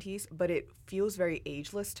the 70s, but it feels very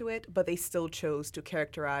ageless to it, but they still chose to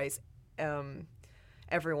characterize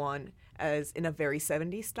everyone as in a very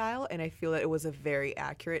 70s style, and I feel that it was a very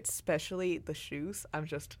accurate, especially the shoes. I'm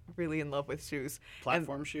just really in love with shoes.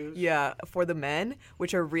 Platform shoes? Yeah, for the men,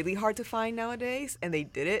 which are really hard to find nowadays, and they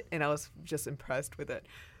did it, and I was just impressed with it.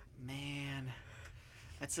 Man,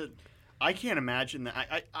 I can't imagine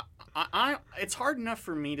that. It's hard enough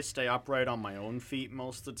for me to stay upright on my own feet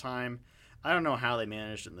most of the time. I don't know how they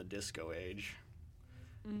managed in the disco age.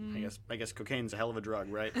 I guess cocaine's a hell of a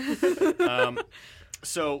drug, right?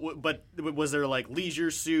 But was there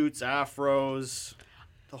leisure suits, afros,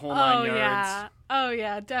 the whole 9 yards? Oh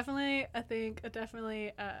yeah, definitely. I think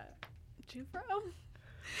definitely Jufro.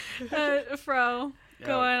 Fro.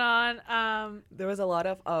 going on. There was a lot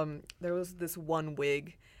of there was this one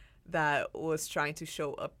wig that was trying to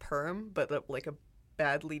show a perm, but like a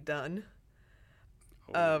badly done.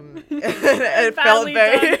 It felt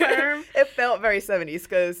very it felt very 70s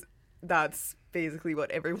because that's basically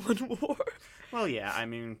what everyone wore. Well, yeah, I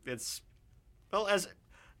mean, as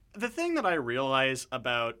the thing that I realize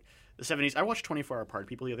about the 70s, I watched 24 Hour Party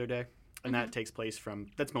People the other day, and that takes place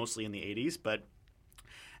that's mostly in the 80s, but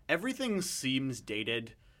everything seems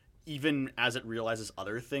dated even as it realizes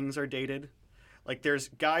other things are dated. Like, there's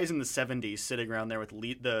guys in the 70s sitting around there with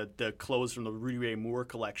the clothes from the Rudy Ray Moore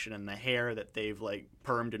collection and the hair that they've, like,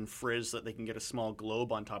 permed and frizzed so that they can get a small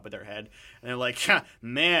globe on top of their head. And they're like,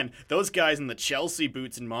 man, those guys in the Chelsea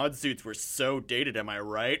boots and mod suits were so dated, am I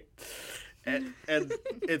right? And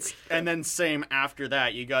then same after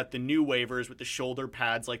that, you got the new wavers with the shoulder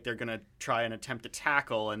pads like they're gonna try and attempt to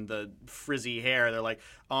tackle, and the frizzy hair. They're like,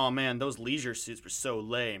 oh man, those leisure suits were so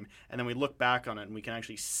lame. And then we look back on it and we can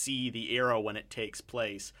actually see the era when it takes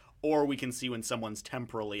place, or we can see when someone's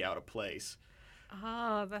temporally out of place.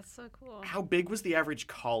 Oh, that's so cool. How big was the average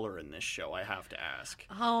collar in this show, I have to ask?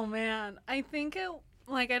 Oh man, I think I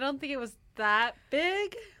don't think it was that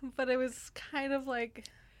big, but it was kind of like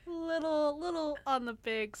little on the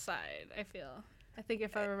big side, I think,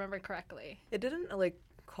 if I remember correctly. It didn't like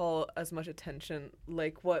call as much attention.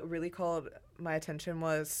 Like, what really called my attention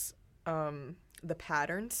was the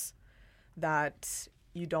patterns that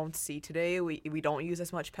you don't see today. We don't use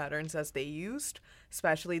as much patterns as they used,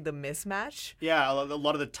 especially the mismatch. Yeah, a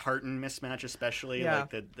lot of the tartan mismatch, especially like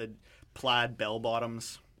the plaid bell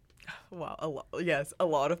bottoms. Wow, a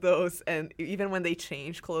lot of those, and even when they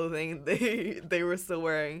changed clothing, they were still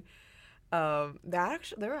wearing. There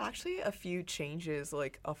were actually a few changes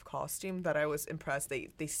like of costume that I was impressed.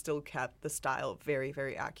 They still kept the style very,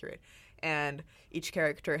 very accurate, and each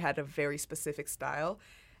character had a very specific style,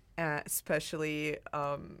 especially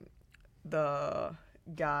the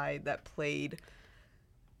guy that played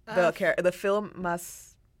the film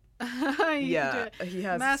he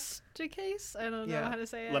has master case. I don't know how to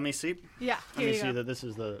say it. Let me see. Yeah, let me see that this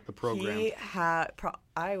is the program. He had.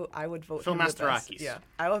 I would vote Phil him the best. Masterakis. Yeah,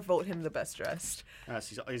 I would vote him the best dressed.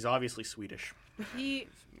 He's obviously Swedish. He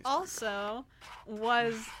also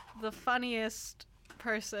was the funniest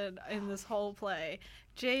person in this whole play.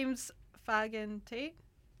 James Fagan Tate.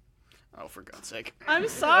 Oh, for God's sake! I'm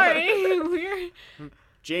sorry. We're.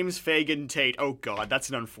 James Fagan Tate. Oh God, that's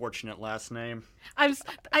an unfortunate last name. I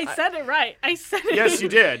said it right. I said it. Yes, you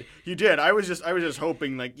did. You did. I was just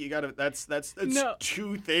hoping like you gotta. That's no.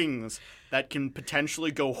 Two things that can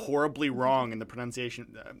potentially go horribly wrong in the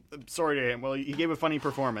pronunciation. I'm sorry to him. Well, he gave a funny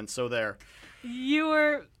performance, so there. He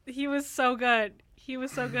was so good. He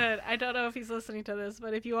was so good. I don't know if he's listening to this,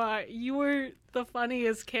 but if you are, you were the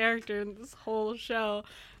funniest character in this whole show.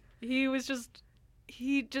 His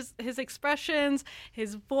expressions,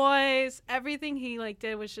 his voice, everything he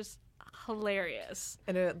did was just hilarious.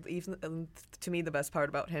 And even to me, the best part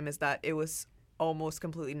about him is that it was almost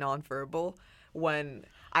completely nonverbal. When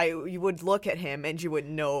you would look at him and you would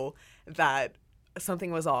know that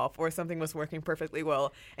something was off or something was working perfectly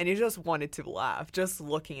well, and you just wanted to laugh just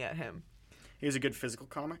looking at him. He was a good physical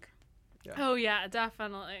comic. Yeah. Oh yeah,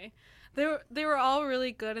 definitely. They were all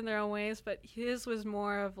really good in their own ways, but his was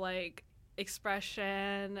more of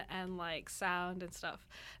expression and sound and stuff.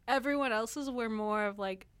 Everyone else's were more of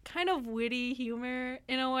kind of witty humor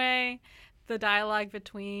in a way. The dialogue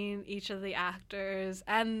between each of the actors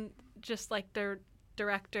and just their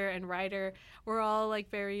director and writer were all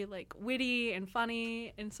very witty and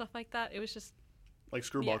funny and stuff like that. It was just like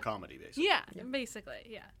screwball comedy, basically. Yeah, basically,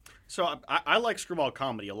 yeah. So I like screwball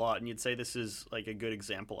comedy a lot, and you'd say this is a good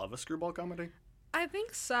example of a screwball comedy? I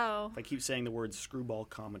think so. If I keep saying the word screwball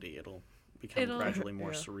comedy, it'll become gradually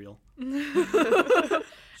more surreal.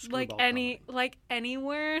 any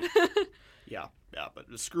word. yeah,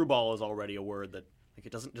 but screwball is already a word that it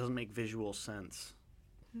doesn't make visual sense.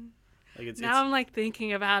 Now I'm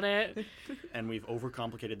thinking about it. And we've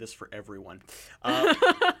overcomplicated this for everyone.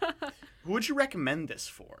 Who would you recommend this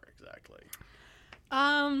for exactly?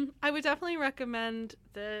 I would definitely recommend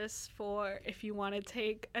this for if you want to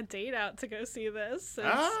take a date out to go see this.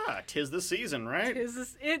 'Tis the season, right?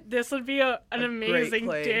 This would be an amazing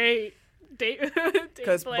date.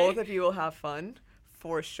 Because both of you will have fun,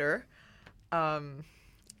 for sure. And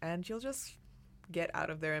you'll just get out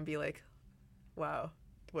of there and be like, wow,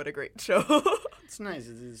 what a great show. It's nice.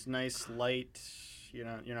 It's nice, light. You're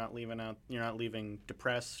not leaving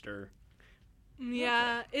depressed or.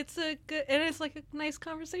 Yeah, okay. It's a good, and it's a nice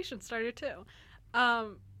conversation starter too.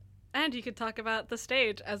 And you could talk about the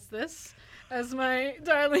stage as my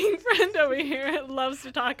darling friend over here loves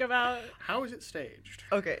to talk about. How is it staged?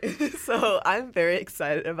 Okay, so I'm very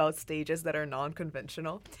excited about stages that are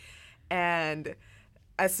non-conventional. And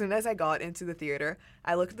as soon as I got into the theater,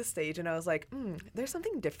 I looked at the stage and I was like, there's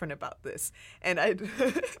something different about this. And I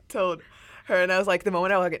told her, and I was like, the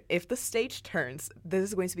moment I was like, if the stage turns, this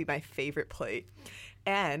is going to be my favorite play.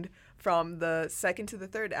 And from the second to the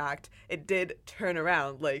third act, it did turn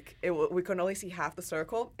around. Like, we could only see half the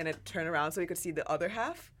circle, and it turned around so we could see the other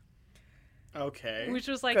half. Okay. Which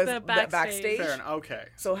was like the backstage. Fair enough. Okay.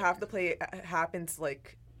 So half the play happens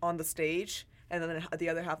like on the stage, and then the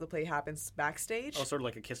other half of the play happens backstage. Oh, sort of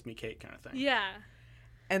like a Kiss Me Kate kind of thing. Yeah.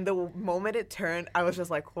 And the moment it turned, I was just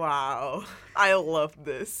like, wow, I love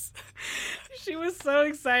this. She was so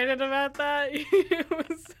excited about that. It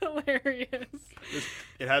was hilarious.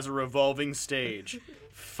 It has a revolving stage.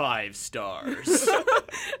 5 stars.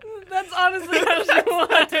 That's honestly how she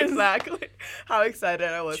was. Exactly how excited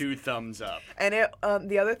I was. 2 thumbs up. And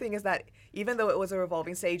the other thing is that even though it was a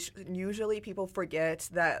revolving stage, usually people forget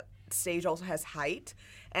that stage also has height,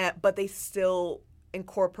 but they still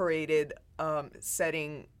incorporated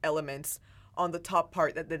setting elements on the top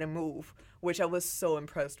part that didn't move, which I was so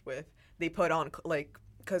impressed with. They put on, like,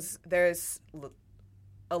 because there's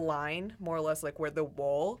a line, more or less, like where the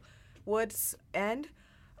wall would end,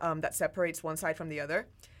 that separates one side from the other.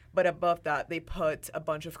 But above that, they put a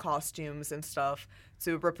bunch of costumes and stuff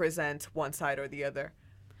to represent one side or the other.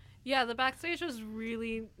 Yeah, the backstage was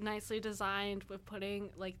really nicely designed with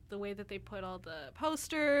putting, like, the way that they put all the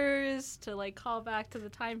posters to, like, call back to the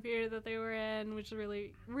time period that they were in, which is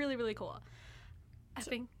really, really, really cool. I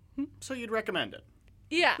think. So you'd recommend it?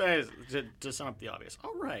 Yeah. To sum up the obvious.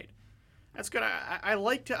 All right. That's good. I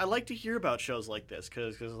like to hear about shows like this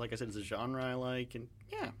because, like I said, it's a genre I like, and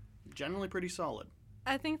yeah, generally pretty solid.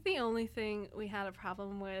 I think the only thing we had a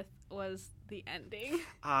problem with was the ending.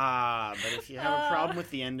 But if you have a problem with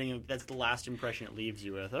the ending, that's the last impression it leaves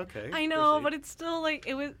you with. Okay. I know, but it's still like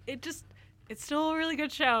it's still a really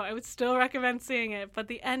good show. I would still recommend seeing it, but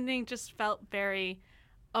the ending just felt very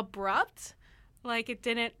abrupt. Like it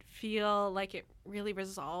didn't feel like it really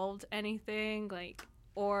resolved anything,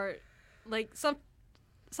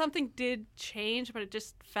 something did change, but it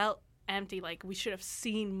just felt empty. Like we should have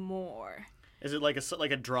seen more. Is it like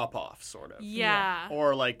a drop off sort of? Yeah.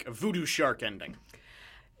 Or like a voodoo shark ending?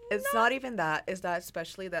 It's not even that. Is that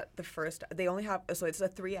especially that the first they only have it's a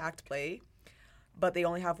 3-act play, but they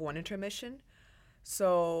only have 1 intermission.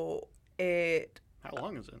 So how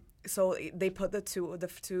long is it? So they put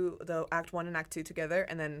the act 1 and act 2 together,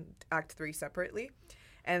 and then act 3 separately,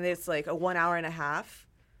 and it's like a 1 hour and a half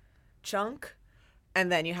chunk,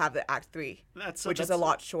 and then you have the act 3, which is a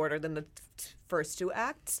lot shorter than the first 2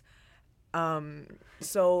 acts.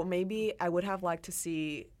 So maybe I would have liked to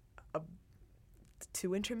see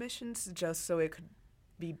 2 intermissions just so it could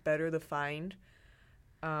be better defined.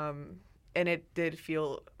 And it did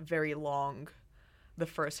feel very long, the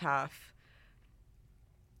first half.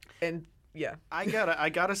 And yeah, I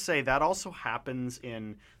gotta say that also happens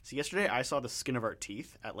in. So yesterday I saw The Skin of Our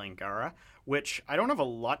Teeth at Langara, which I don't have a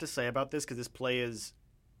lot to say about this because this play is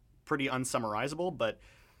pretty unsummarizable, but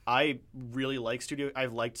I really like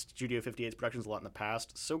I've liked Studio 58's productions a lot in the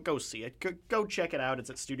past, so go see it. Go check it out. It's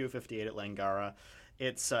at Studio 58 at Langara.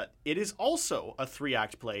 It is also a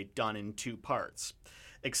 3-act play done in 2 parts,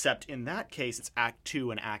 except in that case it's Act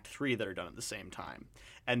 2 and Act 3 that are done at the same time,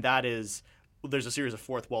 and that is there's a series of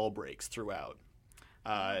fourth wall breaks throughout,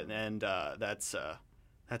 that's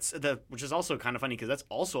which is also kind of funny because that's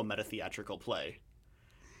also a meta-theatrical play.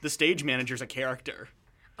 The stage manager's a character.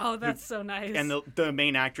 Oh, that's so nice. And the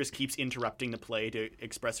main actress keeps interrupting the play to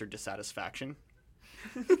express her dissatisfaction.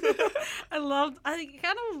 I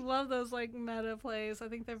kind of love those like meta plays. I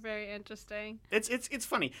think they're very interesting. It's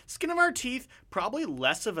funny. Skin of Our Teeth, probably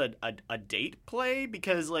less of a date play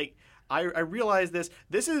because like I realize this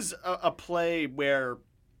is a play where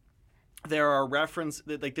there are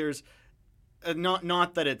there's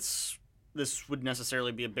not that this would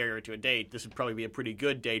necessarily be a barrier to a date. This would probably be a pretty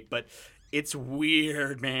good date, but it's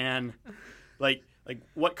weird, man. Like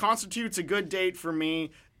what constitutes a good date for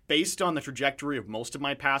me, based on the trajectory of most of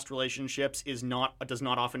my past relationships, does not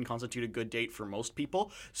often constitute a good date for most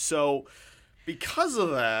people. So, because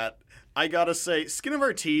of that, I gotta say, Skin of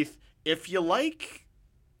Our Teeth. If you like,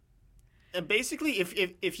 basically,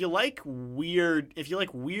 if you like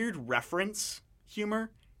weird reference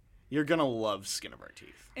humor, you're gonna love Skin of Our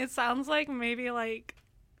Teeth. It sounds like maybe like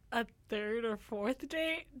a third or fourth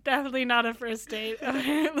date. Definitely not a first date,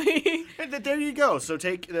 apparently. There you go. So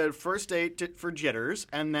take the first date for Jitters,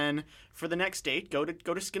 and then for the next date, go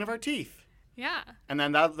to Skin of Our Teeth. Yeah. And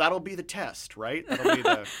then that'll be the test, right? That'll be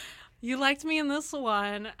the... You liked me in this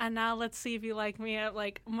one, and now let's see if you like me at,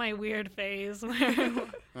 like, my weird phase.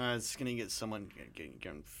 It's going to get someone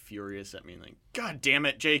getting furious at me, like, God damn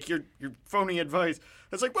it, Jake, your phony advice.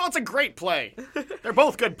 It's like, well, it's a great play. They're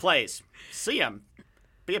both good plays. See them.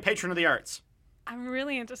 Be a patron of the arts. I'm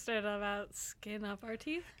really interested about Skin Up Our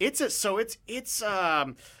Teeth.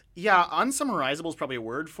 Unsummarizable is probably a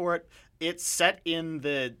word for it. It's set in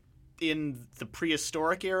the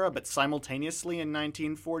prehistoric era, but simultaneously in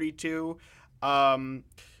 1942. Is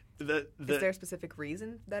there a specific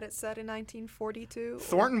reason that it's set in 1942?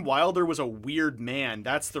 Thornton Wilder was a weird man.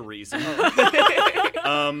 That's the reason.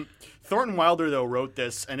 Thornton Wilder, though, wrote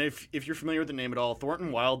this, and if you're familiar with the name at all,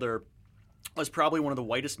 Thornton Wilder was probably one of the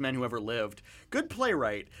whitest men who ever lived. Good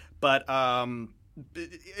playwright, but a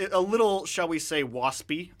little, shall we say,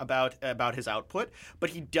 waspy about his output, but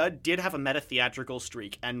he did have a meta-theatrical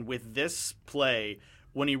streak, and with this play,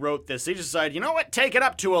 when he wrote this, he decided, you know what, take it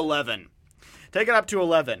up to 11. Take it up to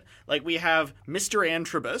 11. Like, we have Mr.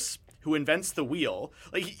 Antrobus, who invents the wheel.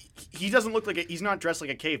 Like, he doesn't look like he's not dressed like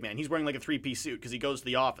a caveman. He's wearing like a three-piece suit because he goes to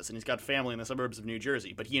the office and he's got family in the suburbs of New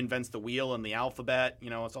Jersey. But he invents the wheel and the alphabet. You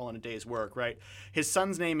know, it's all in a day's work, right? His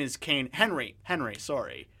son's name is Henry,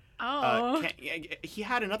 sorry. Oh. He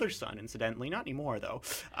had another son, incidentally. Not anymore, though.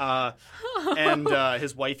 And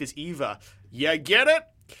his wife is Eva. You get it?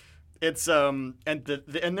 It's and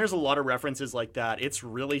there's a lot of references like that. It's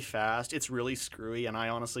really fast. It's really screwy, and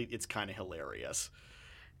it's kind of hilarious.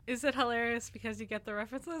 Is it hilarious because you get the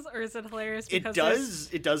references, or is it hilarious because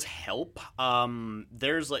it does help.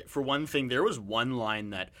 There's, like, for one thing, there was one line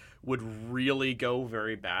that would really go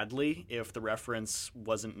very badly if the reference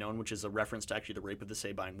wasn't known, which is a reference to actually the rape of the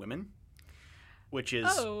Sabine women, which is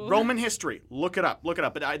Roman history. Look it up.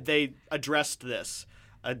 But they addressed this.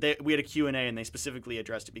 We had a Q&A, and they specifically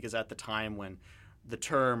addressed it because at the time when the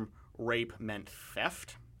term rape meant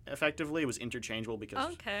theft, effectively, it was interchangeable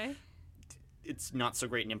because it's not so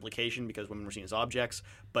great an implication because women were seen as objects,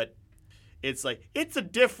 but it's like, it's a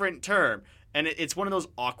different term. And it's one of those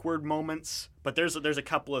awkward moments, but there's a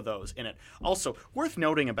couple of those in it. Also, worth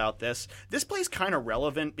noting about this play's kind of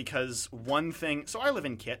relevant because one thing... So I live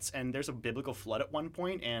in Kits, and there's a biblical flood at one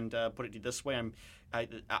point, and put it this way,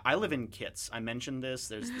 I live in Kits. I mentioned this.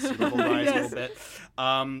 There's the sea level rise a little bit.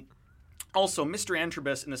 Also, Mr.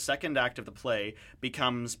 Antrobus in the second act of the play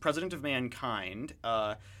becomes president of mankind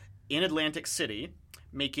in Atlantic City,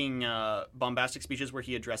 making bombastic speeches where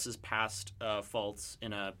he addresses past faults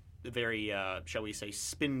in a very, shall we say,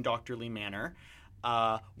 spin-doctorly manner,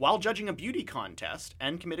 while judging a beauty contest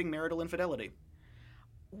and committing marital infidelity.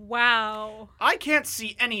 Wow. I can't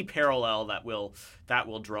see any parallel that will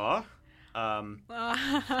draw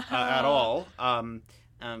at all.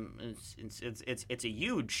 It's a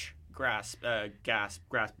huge grasp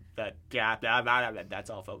that gap.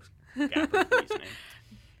 That's all, folks. Gap is the name.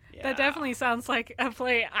 Yeah. That definitely sounds like a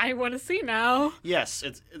play I want to see now. Yes,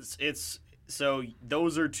 it's. So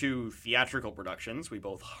those are two theatrical productions we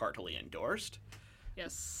both heartily endorsed.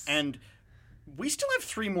 Yes. And we still have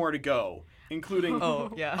 3 more to go, including a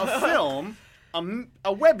film,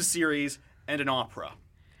 a web series, and an opera.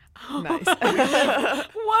 Nice.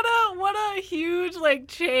 What a huge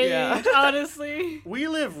change, honestly. We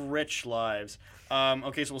live rich lives.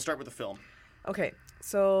 Okay, so we'll start with the film. Okay,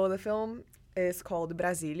 so the film is called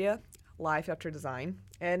Brasilia, Life After Design,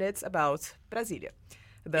 and it's about Brasilia.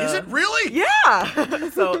 Is it really? Yeah!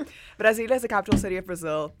 So, Brasilia is the capital city of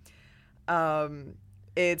Brazil.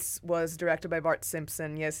 It was directed by Bart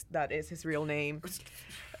Simpson. Yes, that is his real name.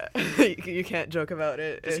 You can't joke about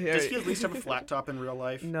it. Does he at least have a flat top in real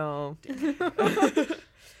life? No.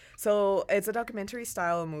 So, it's a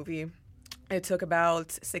documentary-style movie. It took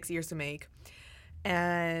about 6 years to make.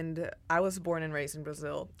 And I was born and raised in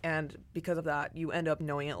Brazil. And because of that, you end up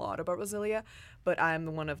knowing a lot about Brasilia. But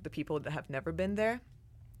I'm one of the people that have never been there.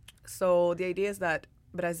 So the idea is that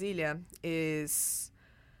Brasilia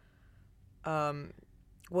was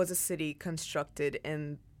a city constructed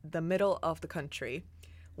in the middle of the country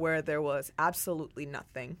where there was absolutely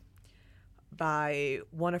nothing by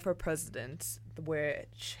one of our presidents,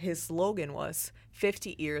 which his slogan was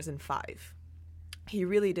 50 years in 5. He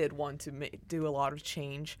really did want to do a lot of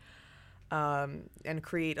change and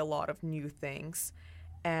create a lot of new things.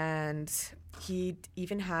 And he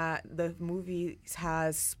even the movie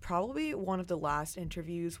has probably one of the last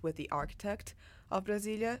interviews with the architect of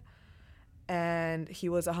Brasilia, and he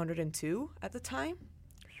was 102 at the time.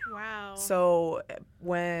 Wow. So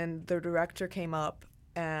when the director came up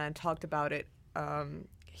and talked about it,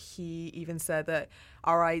 he even said that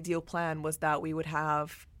our ideal plan was that we would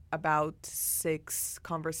have about 6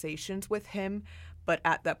 conversations with him, but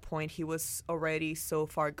at that point he was already so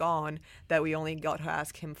far gone that we only got to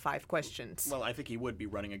ask him 5 questions. Well, I think he would be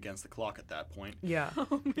running against the clock at that point. Yeah.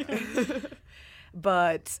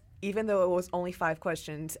 But even though it was only 5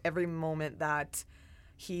 questions, every moment that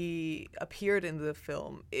he appeared in the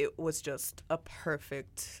film, it was just a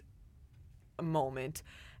perfect moment.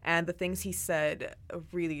 And the things he said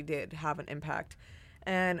really did have an impact.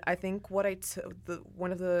 And I think what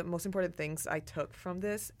one of the most important things I took from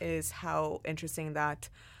this is how interesting that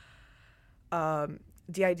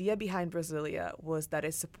the idea behind Brasilia was that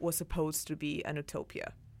it was supposed to be an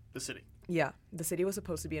utopia. The city. Yeah, the city was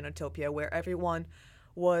supposed to be an utopia where everyone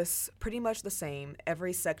was pretty much the same.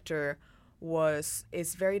 Every sector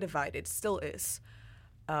is very divided, still is.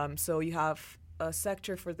 So you have a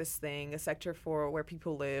sector for this thing, a sector for where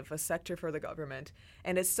people live, a sector for the government,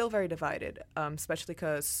 and it's still very divided, especially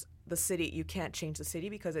because the city, you can't change the city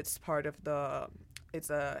because it's part of it's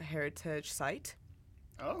a heritage site.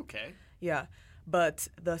 Oh, okay. Yeah, but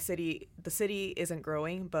the city isn't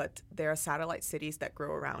growing, but there are satellite cities that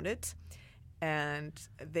grow around it, and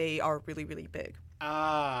they are really, really big.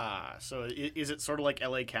 Ah, so is it sort of like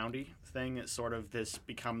LA County thing? It's sort of this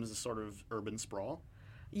becomes a sort of urban sprawl?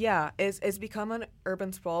 Yeah, it's become an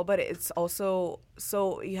urban sprawl, but it's also,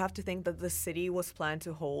 so you have to think that the city was planned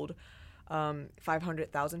to hold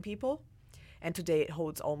 500,000 people, and today it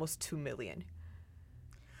holds almost 2 million.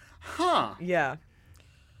 Huh. Yeah,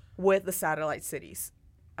 with the satellite cities.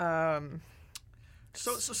 So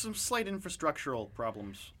some slight infrastructural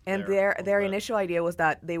problems. And their initial idea was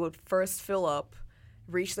that they would first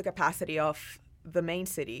reach the capacity of the main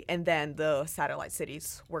city, and then the satellite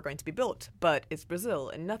cities were going to be built. But it's Brazil,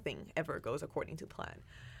 and nothing ever goes according to plan.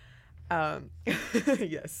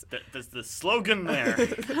 Yes. That's the slogan there.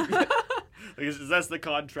 Because that's the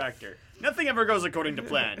contractor. Nothing ever goes according to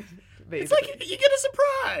plan. Basically. It's like you get a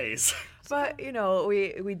surprise. But,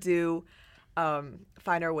 we do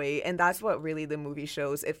find our way, and that's what really the movie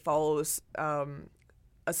shows. It follows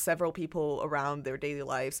several people around their daily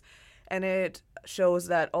lives, and it shows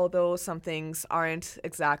that although some things aren't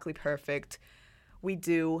exactly perfect, we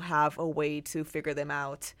do have a way to figure them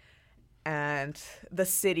out, and the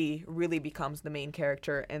city really becomes the main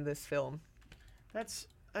character in this film. That's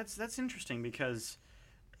interesting because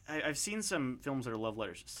I've seen some films that are love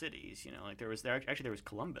letters to cities. Like there was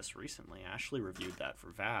Columbus recently. Ashley reviewed that for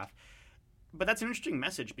VAF, but that's an interesting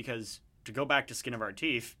message because to go back to Skin of Our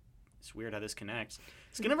Teeth, it's weird how this connects.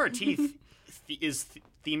 Skin of Our Teeth is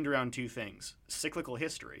themed around 2 things: cyclical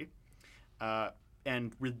history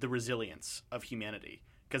and the resilience of humanity,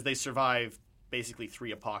 because they survive basically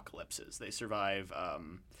 3 apocalypses. They survive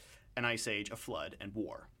an ice age, a flood, and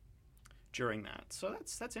war during that. So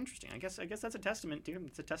that's interesting. I guess that's a testament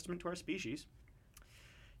to our species.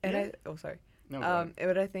 And sorry. No.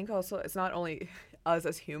 But I think also it's not only us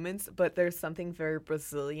as humans, but there's something very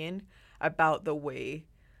Brazilian about the way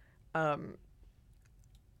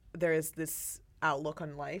there is this outlook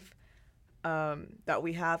on life that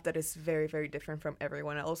we have that is very, very different from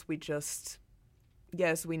everyone else.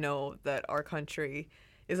 Yes, we know that our country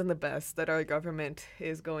isn't the best, that our government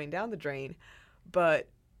is going down the drain, but,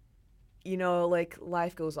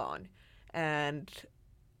 life goes on. And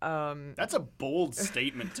that's a bold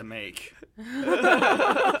statement to make.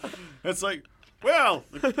 It's like, well,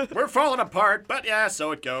 we're falling apart, but yeah,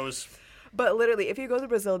 so it goes. But literally, if you go to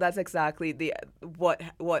Brazil, that's exactly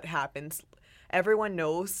what happens. Everyone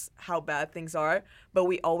knows how bad things are, but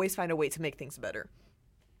we always find a way to make things better.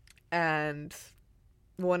 And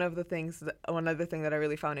one other thing that I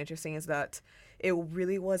really found interesting is that it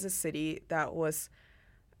really was a city that was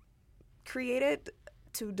created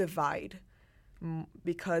to divide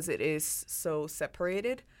because it is so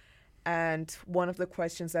separated. And one of the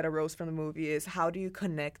questions that arose from the movie is, how do you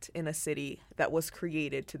connect in a city that was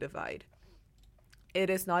created to divide? It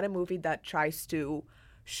is not a movie that tries to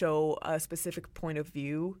show a specific point of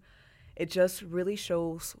view. It just really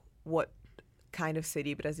shows what kind of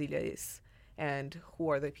city Brasilia is and who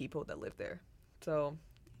are the people that live there. So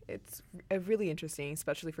it's really interesting,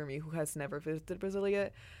 especially for me who has never visited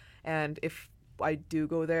Brasilia. And if I do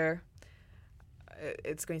go there,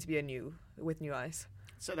 it's going to be with new eyes.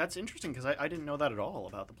 So that's interesting because I didn't know that at all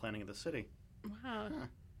about the planning of the city. Wow. Huh.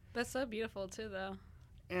 That's so beautiful too, though.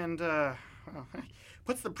 And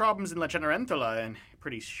puts the problems in La Cenerentola in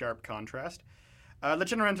pretty sharp contrast. La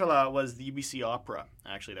Cenerentola was the UBC opera,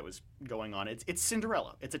 actually, that was going on. It's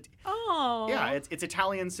Cinderella. It's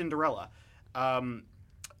Italian Cinderella.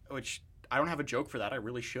 which I don't have a joke for that. I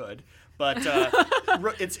really should. But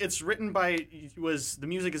it's written by the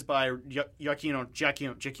music is by Giacchino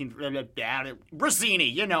Rossini.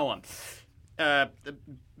 You know him. The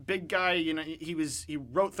big guy. You know, he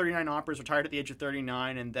wrote 39 operas, retired at the age of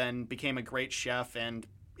 39, and then became a great chef, and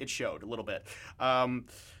it showed a little bit. Put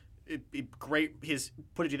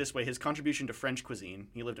it this way, his contribution to French cuisine,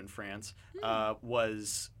 he lived in France,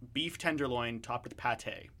 was beef tenderloin topped with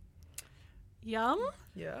pâté. Yum?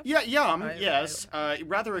 Yeah. Yeah, yum, yes. It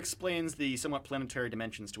rather explains the somewhat planetary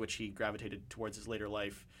dimensions to which he gravitated towards his later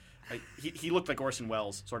life. He looked like Orson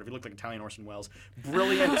Welles, sort of. He looked like Italian Orson Welles.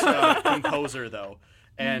 Brilliant composer, though.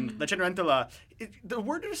 And La Cenerentola, the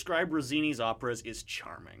word to describe Rossini's operas is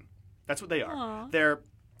charming. That's what they are. Aww. They're...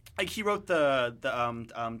 Like he wrote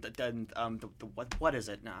what is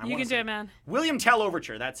it? No, you can do it, man. William Tell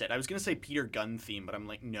Overture. That's it. I was gonna say Peter Gunn theme, but I'm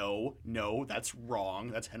like, no, that's wrong.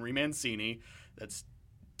 That's Henry Mancini. That's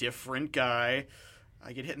different guy.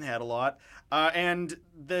 I get hit in the head a lot. And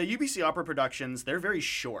the UBC opera productions, they're very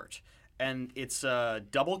short, and it's a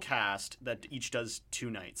double cast that each does 2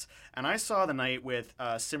 nights. And I saw the night with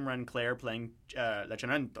Simran Clare playing La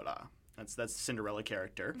Cenerentola. That's the Cinderella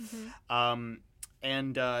character. Mm-hmm.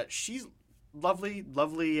 And she's lovely,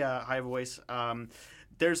 high voice.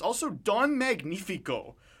 There's also Don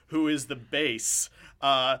Magnifico, who is the bass.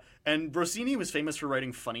 And Rossini was famous for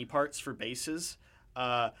writing funny parts for basses.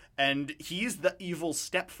 And he's the evil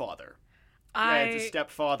stepfather. It's a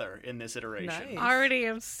stepfather in this iteration. Nice. Already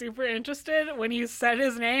am super interested. When you said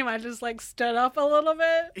his name, I just stood up a little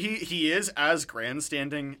bit. He is as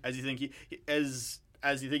grandstanding as you think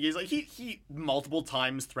as you think he multiple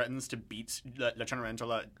times threatens to beat La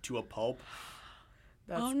Cenerentola to a pulp.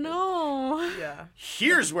 No. Yeah.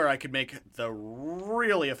 Here's where I could make the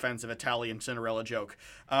really offensive Italian Cinderella joke.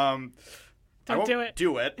 I won't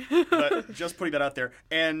do it, but just putting that out there.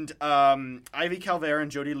 And Ivy Calvert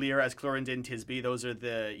and Jodie Lear as Clorindine Tisby, those are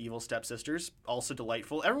the evil stepsisters. Also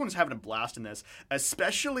delightful. Everyone's having a blast in this,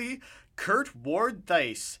 especially Kurt Ward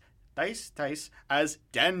Theiss as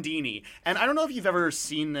Dandini. And I don't know if you've ever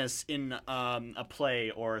seen this in a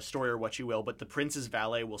play or a story or what you will, but the prince's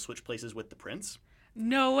valet will switch places with the prince.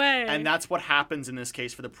 No way. And that's what happens in this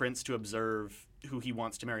case for the prince to observe who he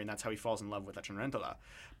wants to marry, and that's how he falls in love with La Cenerentola.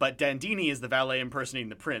 But Dandini is the valet impersonating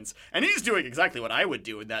the prince, and he's doing exactly what I would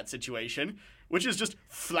do in that situation, which is just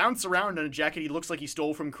flounce around in a jacket he looks like he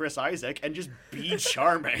stole from Chris Isaac and just be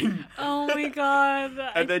charming. Oh my god.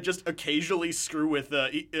 And then just occasionally screw with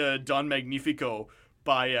Don Magnifico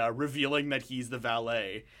by revealing that he's the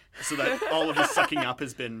valet, so that all of his sucking up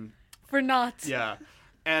has been... For naught. Yeah.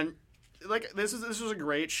 And... this was a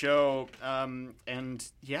great show, and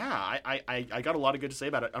yeah, I got a lot of good to say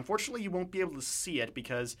about it. Unfortunately, you won't be able to see it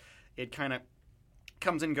because it kind of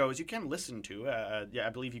comes and goes. You can listen to I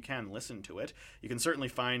believe you can listen to it. You can certainly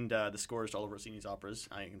find the scores to all of Rossini's operas.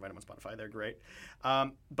 I can find them on Spotify. They're great.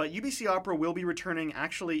 But UBC Opera will be returning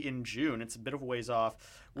actually in June. It's a bit of a ways off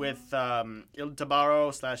with Il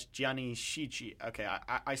Tabaro / Gianni Schicchi. Okay,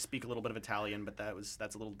 I speak a little bit of Italian, but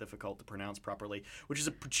that's a little difficult to pronounce properly, which is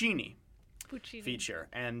a Puccini feature.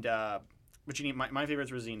 And Puccini, my favorite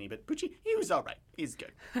is Rossini, but Puccini, he was all right. He's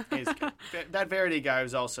good. That Verdi guy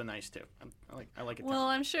was also nice too. I like it. Well,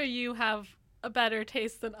 I'm sure you have a better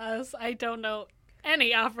taste than us. I don't know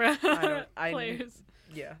any opera players.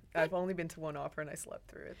 Yeah, I've only been to one opera and I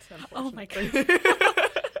slept through it. Oh my god.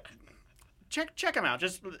 Check them out.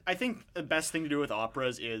 I think the best thing to do with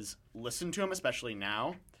operas is listen to them, especially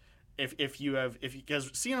now. Because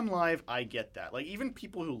seeing them live, I get that. Even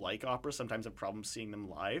people who like opera sometimes have problems seeing them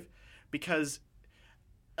live, because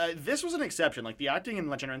this was an exception. The acting in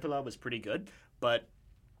La Cenerentola was pretty good, but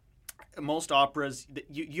most operas,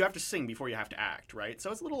 you have to sing before you have to act, right? So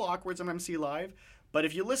it's a little awkward sometimes to see live. But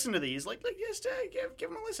if you listen to these, just give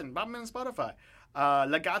them a listen. Bob them on Spotify.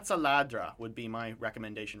 La Gazza Ladra would be my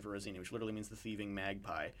recommendation for Rossini, which literally means the thieving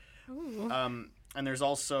magpie. Ooh. And there's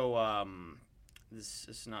also... This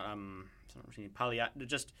is not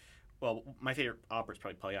Pagliacci. My favorite opera is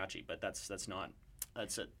probably Pagliacci, but that's it.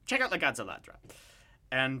 Check out La Gazza Ladra,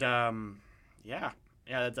 and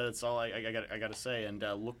that's all I got to say. And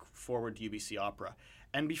look forward to UBC Opera.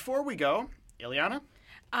 And before we go, Ileana.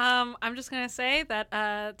 I'm just going to say that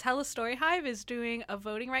StoryHive is doing a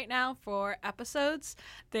voting right now for episodes.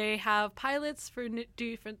 They have pilots for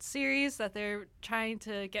different series that they're trying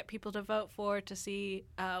to get people to vote for to see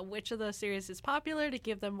which of those series is popular to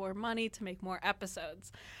give them more money to make more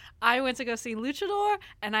episodes. I went to go see Luchador,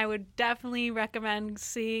 and I would definitely recommend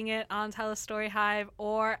seeing it on StoryHive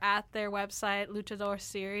or at their website,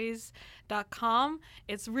 luchadorseries.com.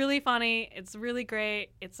 It's really funny. It's really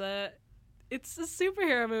great. It's a It's a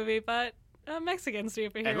superhero movie, but a Mexican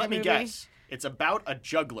superhero movie. And let me guess, it's about a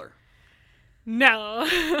juggler. No.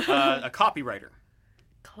 A copywriter.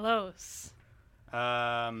 Close.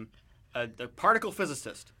 A particle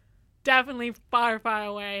physicist. Definitely far, far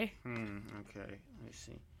away. Okay, let me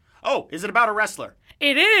see. Oh, is it about a wrestler?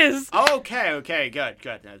 It is. Okay,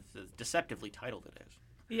 good. Deceptively titled it is.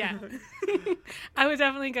 Yeah. I would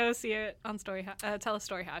definitely go see it on Tell a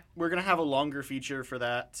StoryHive. We're going to have a longer feature for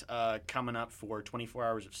that coming up for 24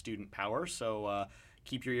 Hours of Student Power, so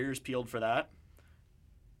keep your ears peeled for that.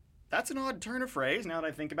 That's an odd turn of phrase now that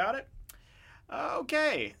I think about it.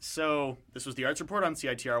 Okay, so this was the Arts Report on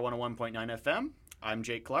CITR 101.9 FM. I'm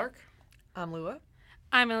Jake Clark. I'm Lua.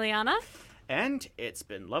 I'm Ileana. And it's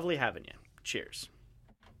been lovely having you. Cheers.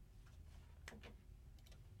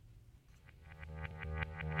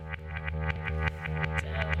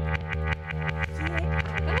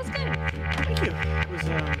 That was good. Thank you. It was, I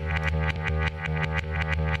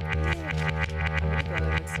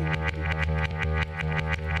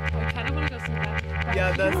kind of want to go see that. Yeah,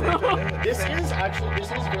 that's it. This is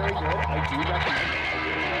very good. I do recommend it.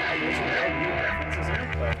 There's some very good references in it,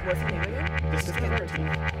 but What's the name again? this is the routine.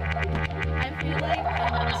 I feel like I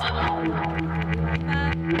know someone like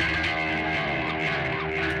that.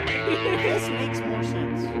 This makes more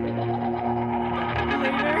sense. Later.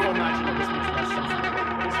 Well, not actually, this makes less sense.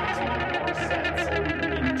 This makes more sense in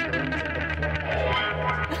terms of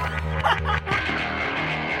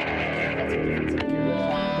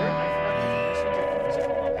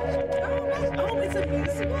Oh, it's a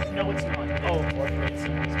musical? No, it's not. Oh, what great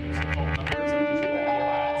series.